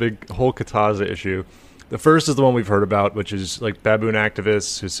in this big whole Kataza issue. The first is the one we've heard about, which is like baboon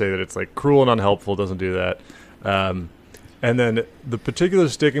activists who say that it's like cruel and unhelpful, doesn't do that. And then the particular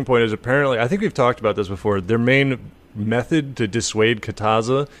sticking point is apparently, I think we've talked about this before, their main method to dissuade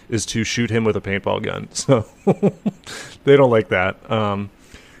Kataza is to shoot him with a paintball gun. So they don't like that.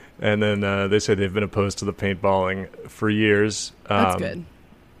 And then they say they've been opposed to the paintballing for years. That's good.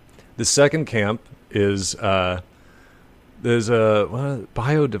 The second camp is there's a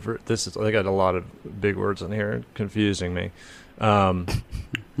biodiversity. I got a lot of big words in here, confusing me. Oh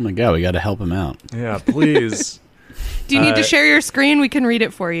my God, we got to help him out. Yeah, please. Do you need to share your screen? We can read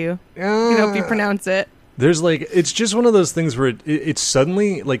it for you. We can help you pronounce it. There's it's just one of those things where it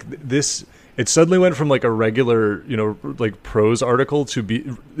suddenly it suddenly went from like a regular, like prose article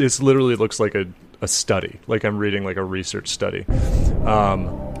to this literally looks like a study. Like I'm reading like a research study.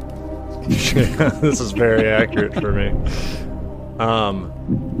 This is very accurate for me.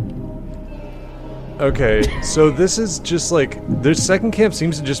 Okay, so this is just like their second camp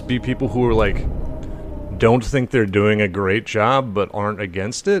seems to just be people who are like don't think they're doing a great job but aren't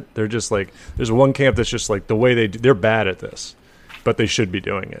against it. They're just like there's one camp that's just like the way they're bad at this, but they should be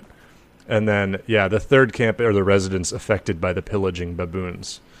doing it. And then the third camp are the residents affected by the pillaging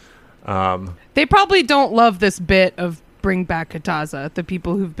baboons. They probably don't love this bit of bring back Kataza, the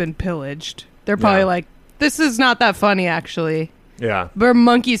people who've been pillaged. They're probably like, this is not that funny, actually. Yeah. There are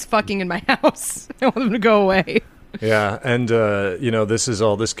monkeys fucking in my house. I want them to go away. Yeah, and this is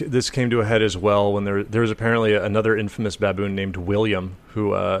all this came to a head as well when there was apparently another infamous baboon named William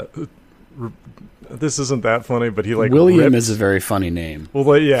who this isn't that funny, but he William is a very funny name.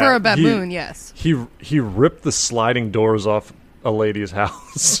 Well, yeah, for a baboon, yes. He ripped the sliding doors off a lady's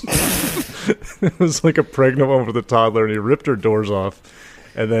house. It was like a pregnant woman with a toddler, and he ripped her doors off.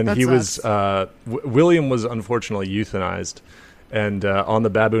 And then William was unfortunately euthanized. And on the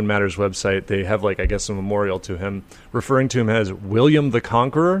Baboon Matters website, they have, I guess, a memorial to him, referring to him as William the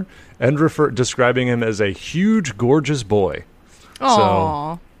Conqueror, and describing him as a huge, gorgeous boy.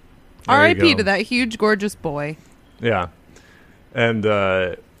 Aww. R.I.P. to that huge, gorgeous boy. Yeah. And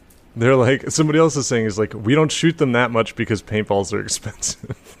they're like, somebody else is saying, we don't shoot them that much because paintballs are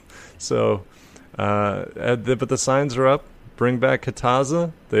expensive. So, but the signs are up. Bring back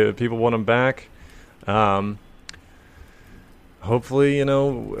Kataza. People want him back. Hopefully,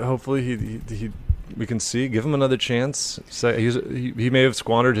 we can see. Give him another chance. So he may have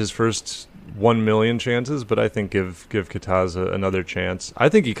squandered his first 1 million chances, but I think give Kataza another chance. I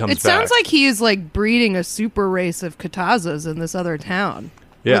think he comes back. It sounds like he is breeding a super race of Katazas in this other town.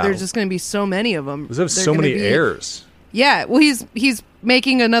 Yeah, where there's just going to be so many of them. There's so many heirs. Yeah, well, he's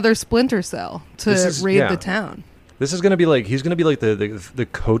making another Splinter Cell to raid the town. This is going to be he's going to be the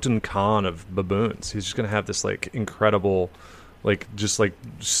Khotan Khan of baboons. He's just going to have this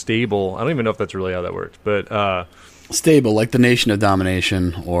stable. I don't even know if that's really how that worked, but stable, like the Nation of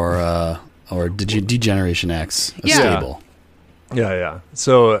Domination or Degeneration X. Stable. Yeah.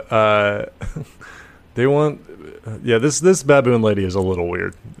 So they want. This baboon lady is a little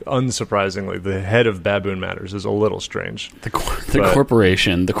weird. Unsurprisingly, the head of Baboon Matters is a little strange. The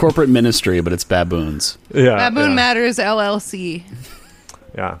corporation, the corporate ministry, but it's baboons. Yeah, Baboon Matters LLC.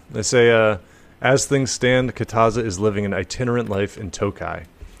 Yeah, they say, as things stand, Kataza is living an itinerant life in Tokai,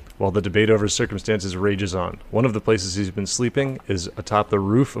 while the debate over circumstances rages on. One of the places he's been sleeping is atop the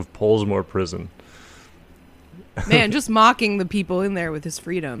roof of Polesmore Prison. Man, just mocking the people in there with his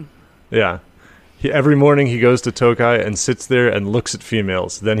freedom. Yeah. Every morning he goes to Tokai and sits there and looks at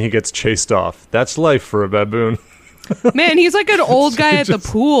females. Then he gets chased off. That's life for a baboon. Man, he's like an old guy at the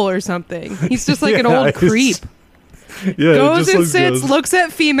pool or something. He's just like an old creep. Yeah, goes and sits, looks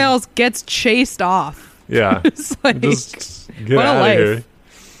at females, gets chased off. Yeah. It's just get what a out life. of here.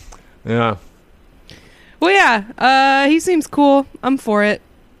 Yeah. Well, yeah, he seems cool. I'm for it.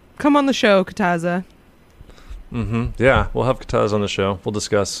 Come on the show, Kataza. Mm-hmm. Yeah, we'll have Kataza on the show. We'll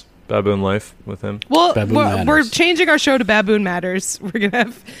discuss baboon life with him. Well, we're changing our show to Baboon Matters. We're going to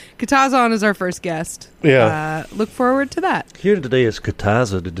have Kataza on as our first guest. Yeah. Look forward to that. Here today is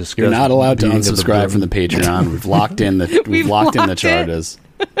Kataza to discuss. You're not allowed to unsubscribe from the Patreon. We've locked in the charges.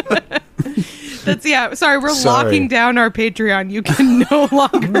 Sorry, we're locking down our Patreon. You can no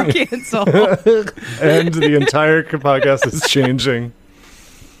longer cancel. And the entire podcast is changing.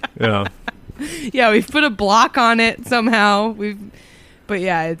 Yeah. Yeah, we've put a block on it somehow. But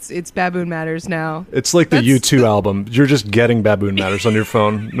yeah, it's Baboon Matters now. It's like the U2 album. You're just getting Baboon Matters on your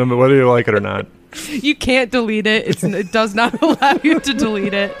phone, no matter whether you like it or not. You can't delete it. It does not allow you to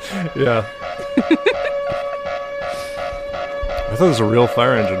delete it. Yeah. I thought it was a real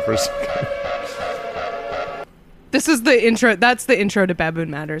fire engine for a second. This is the intro. That's the intro to Baboon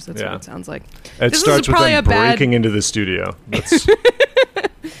Matters. That's what it sounds like. It starts with them breaking into the studio.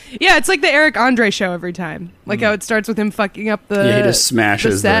 Yeah, it's like the Eric Andre show every time. Like how it starts with him fucking up the Yeah, he just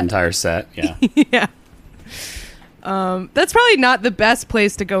smashes the entire set. Yeah. Yeah. That's probably not the best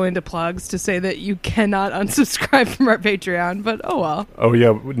place to go into plugs to say that you cannot unsubscribe from our Patreon, but oh well. Oh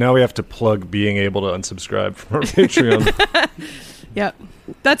yeah, now we have to plug being able to unsubscribe from our Patreon. Yep.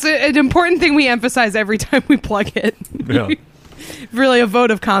 That's an important thing we emphasize every time we plug it. Yeah. Really a vote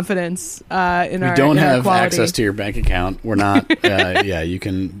of confidence in our We don't have quality. access to your bank account. We're not. Yeah, you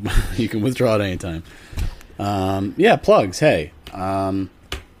can withdraw at any time. Yeah, plugs. Hey,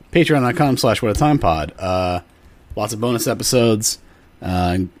 patreon.com/whatatimepod. Lots of bonus episodes,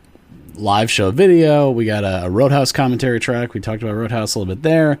 live show video. We got a Roadhouse commentary track. We talked about Roadhouse a little bit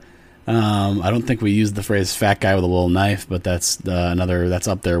there. I don't think we used the phrase "fat guy with a little knife," but that's that's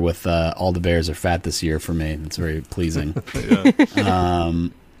up there with all the bears are fat this year for me. It's very pleasing.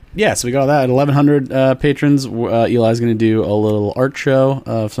 Yeah, so we got all that at 1,100 patrons. Eli's going to do a little art show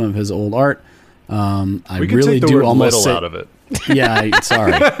of some of his old art. I we can really take the do word almost little say, out of it. Yeah,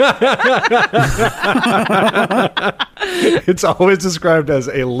 sorry. It's always described as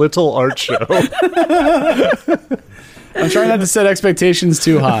a little art show. I'm trying not to set expectations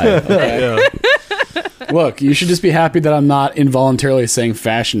too high. Okay? Yeah. Look, you should just be happy that I'm not involuntarily saying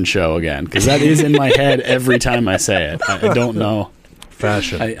fashion show again, because that is in my head every time I say it. I don't know.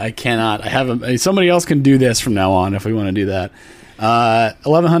 Fashion. I cannot. I have somebody else can do this from now on if we want to do that.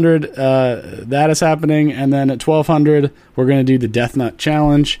 1,100, that is happening, and then at 1,200, we're going to do the Death Nut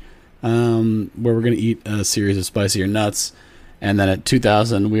Challenge, where we're going to eat a series of spicier nuts, and then at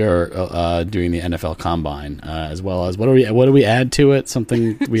 2,000, we are doing the NFL Combine, as well as what do we add to it?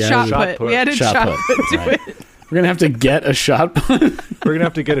 Something we added. Shot put. We added shot put to right. it. We're going to have to get a shot put. We're gonna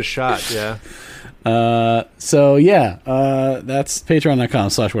have to get a shot. Yeah. So yeah, that's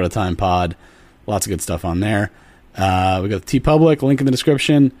patreon.com/whatatimepod. Lots of good stuff on there. We got the TeePublic link in the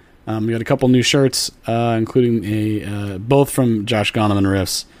description. We got a couple new shirts, including both from Josh Gautam and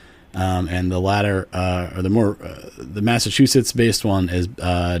Riffs, and the latter, or the Massachusetts-based one is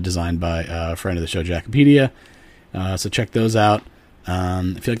designed by a friend of the show, Jackopedia. So check those out.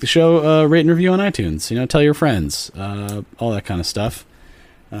 If you like the show, rate and review on iTunes. Tell your friends, all that kind of stuff.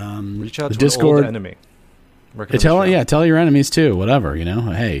 Reach out to Discord, an old enemy. Tell your enemies too. Whatever,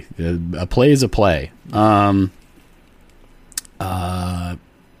 Hey, a play is a play.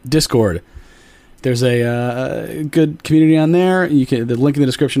 Discord. There's a good community on there. The link in the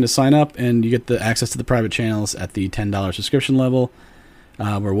description to sign up, and you get the access to the private channels at the $10 subscription level.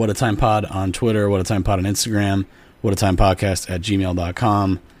 We're What a Time Pod on Twitter, What a Time Pod on Instagram,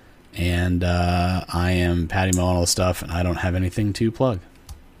 whatatimepodcast@gmail.com, and I am Patty Mo on all the stuff, and I don't have anything to plug.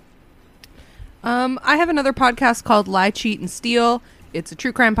 I have another podcast called Lie, Cheat, and Steal. It's a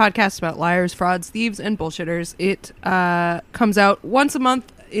true crime podcast about liars, frauds, thieves, and bullshitters. It comes out once a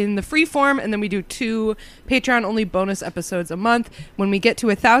month in the free form, and then we do 2 Patreon-only bonus episodes a month. When we get to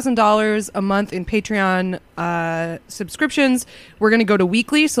 $1,000 a month in Patreon subscriptions, we're going to go to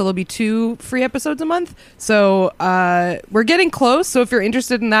weekly, so there'll be 2 free episodes a month. So we're getting close, so if you're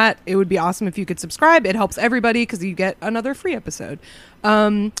interested in that, it would be awesome if you could subscribe. It helps everybody because you get another free episode.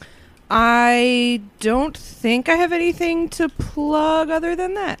 I don't think I have anything to plug other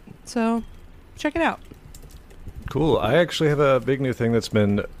than that, so check it out. Cool. I actually have a big new thing that's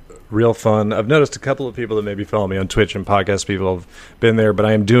been real fun. I've noticed a couple of people that maybe follow me on Twitch and podcast people have been there, but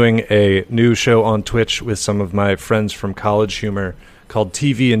I am doing a new show on Twitch with some of my friends from College Humor called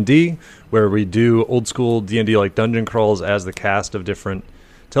TV&D, where we do old school D&D like dungeon crawls as the cast of different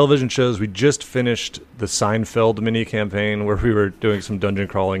television shows. We just finished the Seinfeld mini campaign where we were doing some dungeon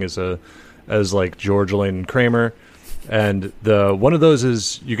crawling as like George, Elaine, and Kramer. And one of those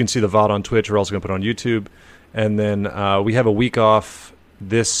is, you can see the VOD on Twitch. We're also going to put it on YouTube. And then we have a week off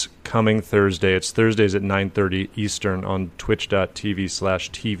this coming Thursday. It's Thursdays at 9:30 Eastern on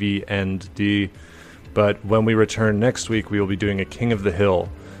twitch.tv/TVND. But when we return next week, we will be doing a King of the Hill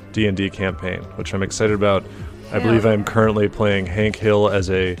D&D campaign, which I'm excited about. I believe I'm currently playing Hank Hill as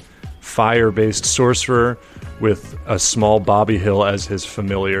a fire-based sorcerer with a small Bobby Hill as his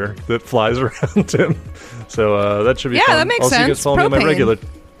familiar that flies around him. So that should be fun. Yeah, that makes sense. You can follow me on my regular...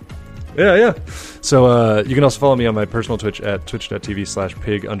 Yeah. So you can also follow me on my personal Twitch at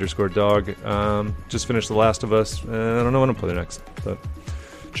twitch.tv/pig_dog. Just finished The Last of Us. I don't know when I'll play next, but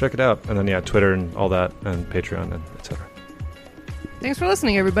check it out. And then, Twitter and all that, and Patreon, and etc. Thanks for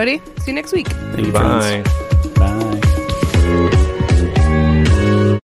listening, everybody. See you next week. Thank you, Bye. friends. Bye.